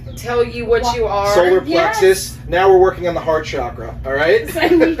tell you what you are. Solar plexus. Now we're working on the heart chakra. All right.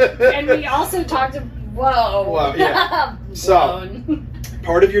 And we also talked. Whoa. Yeah. So,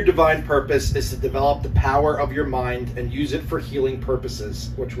 part of your divine purpose is to develop the power of your mind and use it for healing purposes,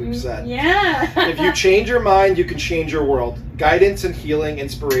 which we've said. Yeah. If you change your mind, you can change your world. Guidance and healing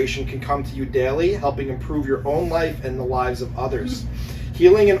inspiration can come to you daily, helping improve your own life and the lives of others.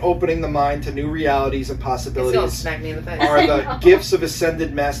 Healing and opening the mind to new realities and It's gonna possibilities smack me in the face. are the gifts of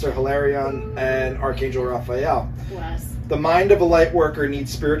Ascended Master Hilarion and Archangel Raphael. Bless. The mind of a light worker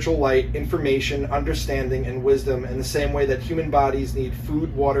needs spiritual light, information, understanding, and wisdom in the same way that human bodies need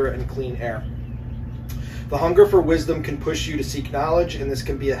food, water, and clean air. The hunger for wisdom can push you to seek knowledge, and this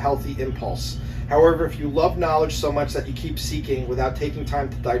can be a healthy impulse. However, if you love knowledge so much that you keep seeking without taking time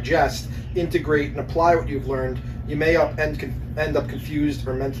to digest, integrate, and apply what you've learned, you may end up confused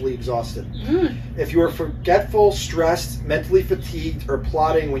or mentally exhausted. If you are forgetful, stressed, mentally fatigued, or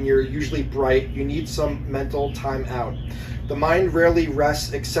plotting when you're usually bright, you need some mental time out. The mind rarely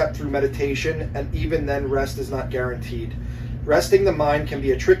rests except through meditation, and even then rest is not guaranteed. Resting the mind can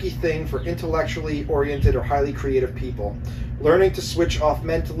be a tricky thing for intellectually oriented or highly creative people. Learning to switch off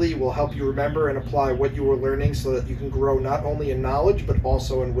mentally will help you remember and apply what you are learning so that you can grow not only in knowledge but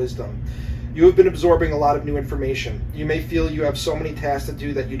also in wisdom. You have been absorbing a lot of new information. You may feel you have so many tasks to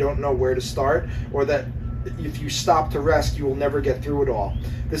do that you don't know where to start, or that if you stop to rest, you will never get through it all.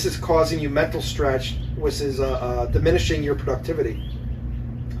 This is causing you mental stretch, which is diminishing your productivity.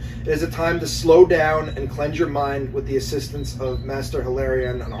 It is a time to slow down and cleanse your mind with the assistance of Master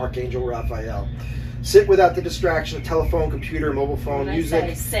Hilarion and Archangel Raphael. Sit without the distraction of telephone, computer, mobile phone,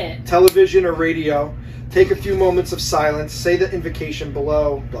 music, television, or radio. Take a few moments of silence. Say the invocation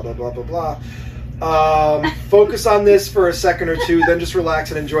below, blah, blah, blah, blah, blah. Focus on this for a second or two, then just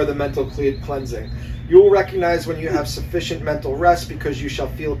relax and enjoy the mental cleansing. You will recognize when you have sufficient mental rest because you shall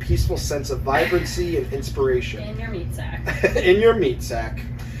feel a peaceful sense of vibrancy and inspiration. In your meat sack. In your meat sack.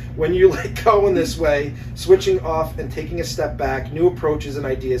 When you let go in this way, switching off and taking a step back, new approaches and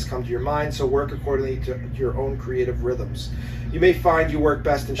ideas come to your mind, so work accordingly to your own creative rhythms. You may find you work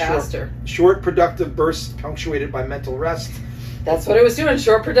best in short, productive bursts punctuated by mental rest. That's what I was doing,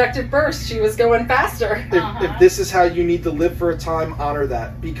 short, productive bursts. She was going faster. If this is how you need to live for a time, honor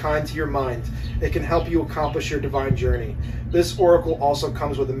that. Be kind to your mind. It can help you accomplish your divine journey. This oracle also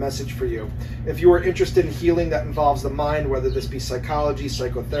comes with a message for you. If you are interested in healing that involves the mind, whether this be psychology,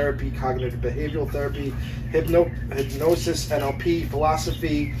 psychotherapy, cognitive behavioral therapy, hypnosis, NLP,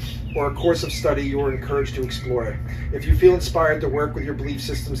 philosophy, or a course of study, you are encouraged to explore it. If you feel inspired to work with your belief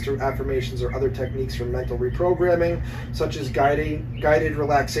systems through affirmations or other techniques for mental reprogramming, such as guided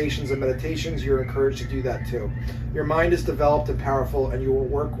relaxations and meditations, you're encouraged to do that too. Your mind is developed and powerful, and you will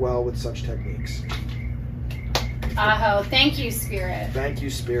work well with such techniques. Aho, thank you, Spirit. Thank you,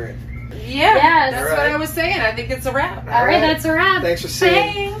 Spirit. Yeah, Yes. that's what I was saying. I think it's a wrap. All right, that's a wrap. Thanks for seeing.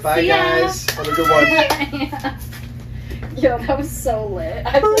 Thanks. Bye, See ya. guys. Have a good one. Yo, that was so lit.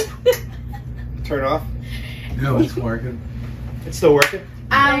 Turn it off. No, it's working. It's still working?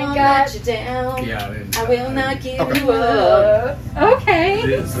 I won't let you down. Yeah, I will not give Okay. you up. Okay.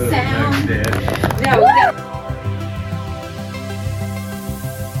 It's Sound. dead. No, we got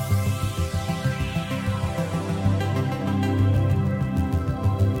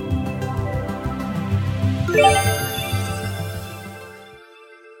Yeah.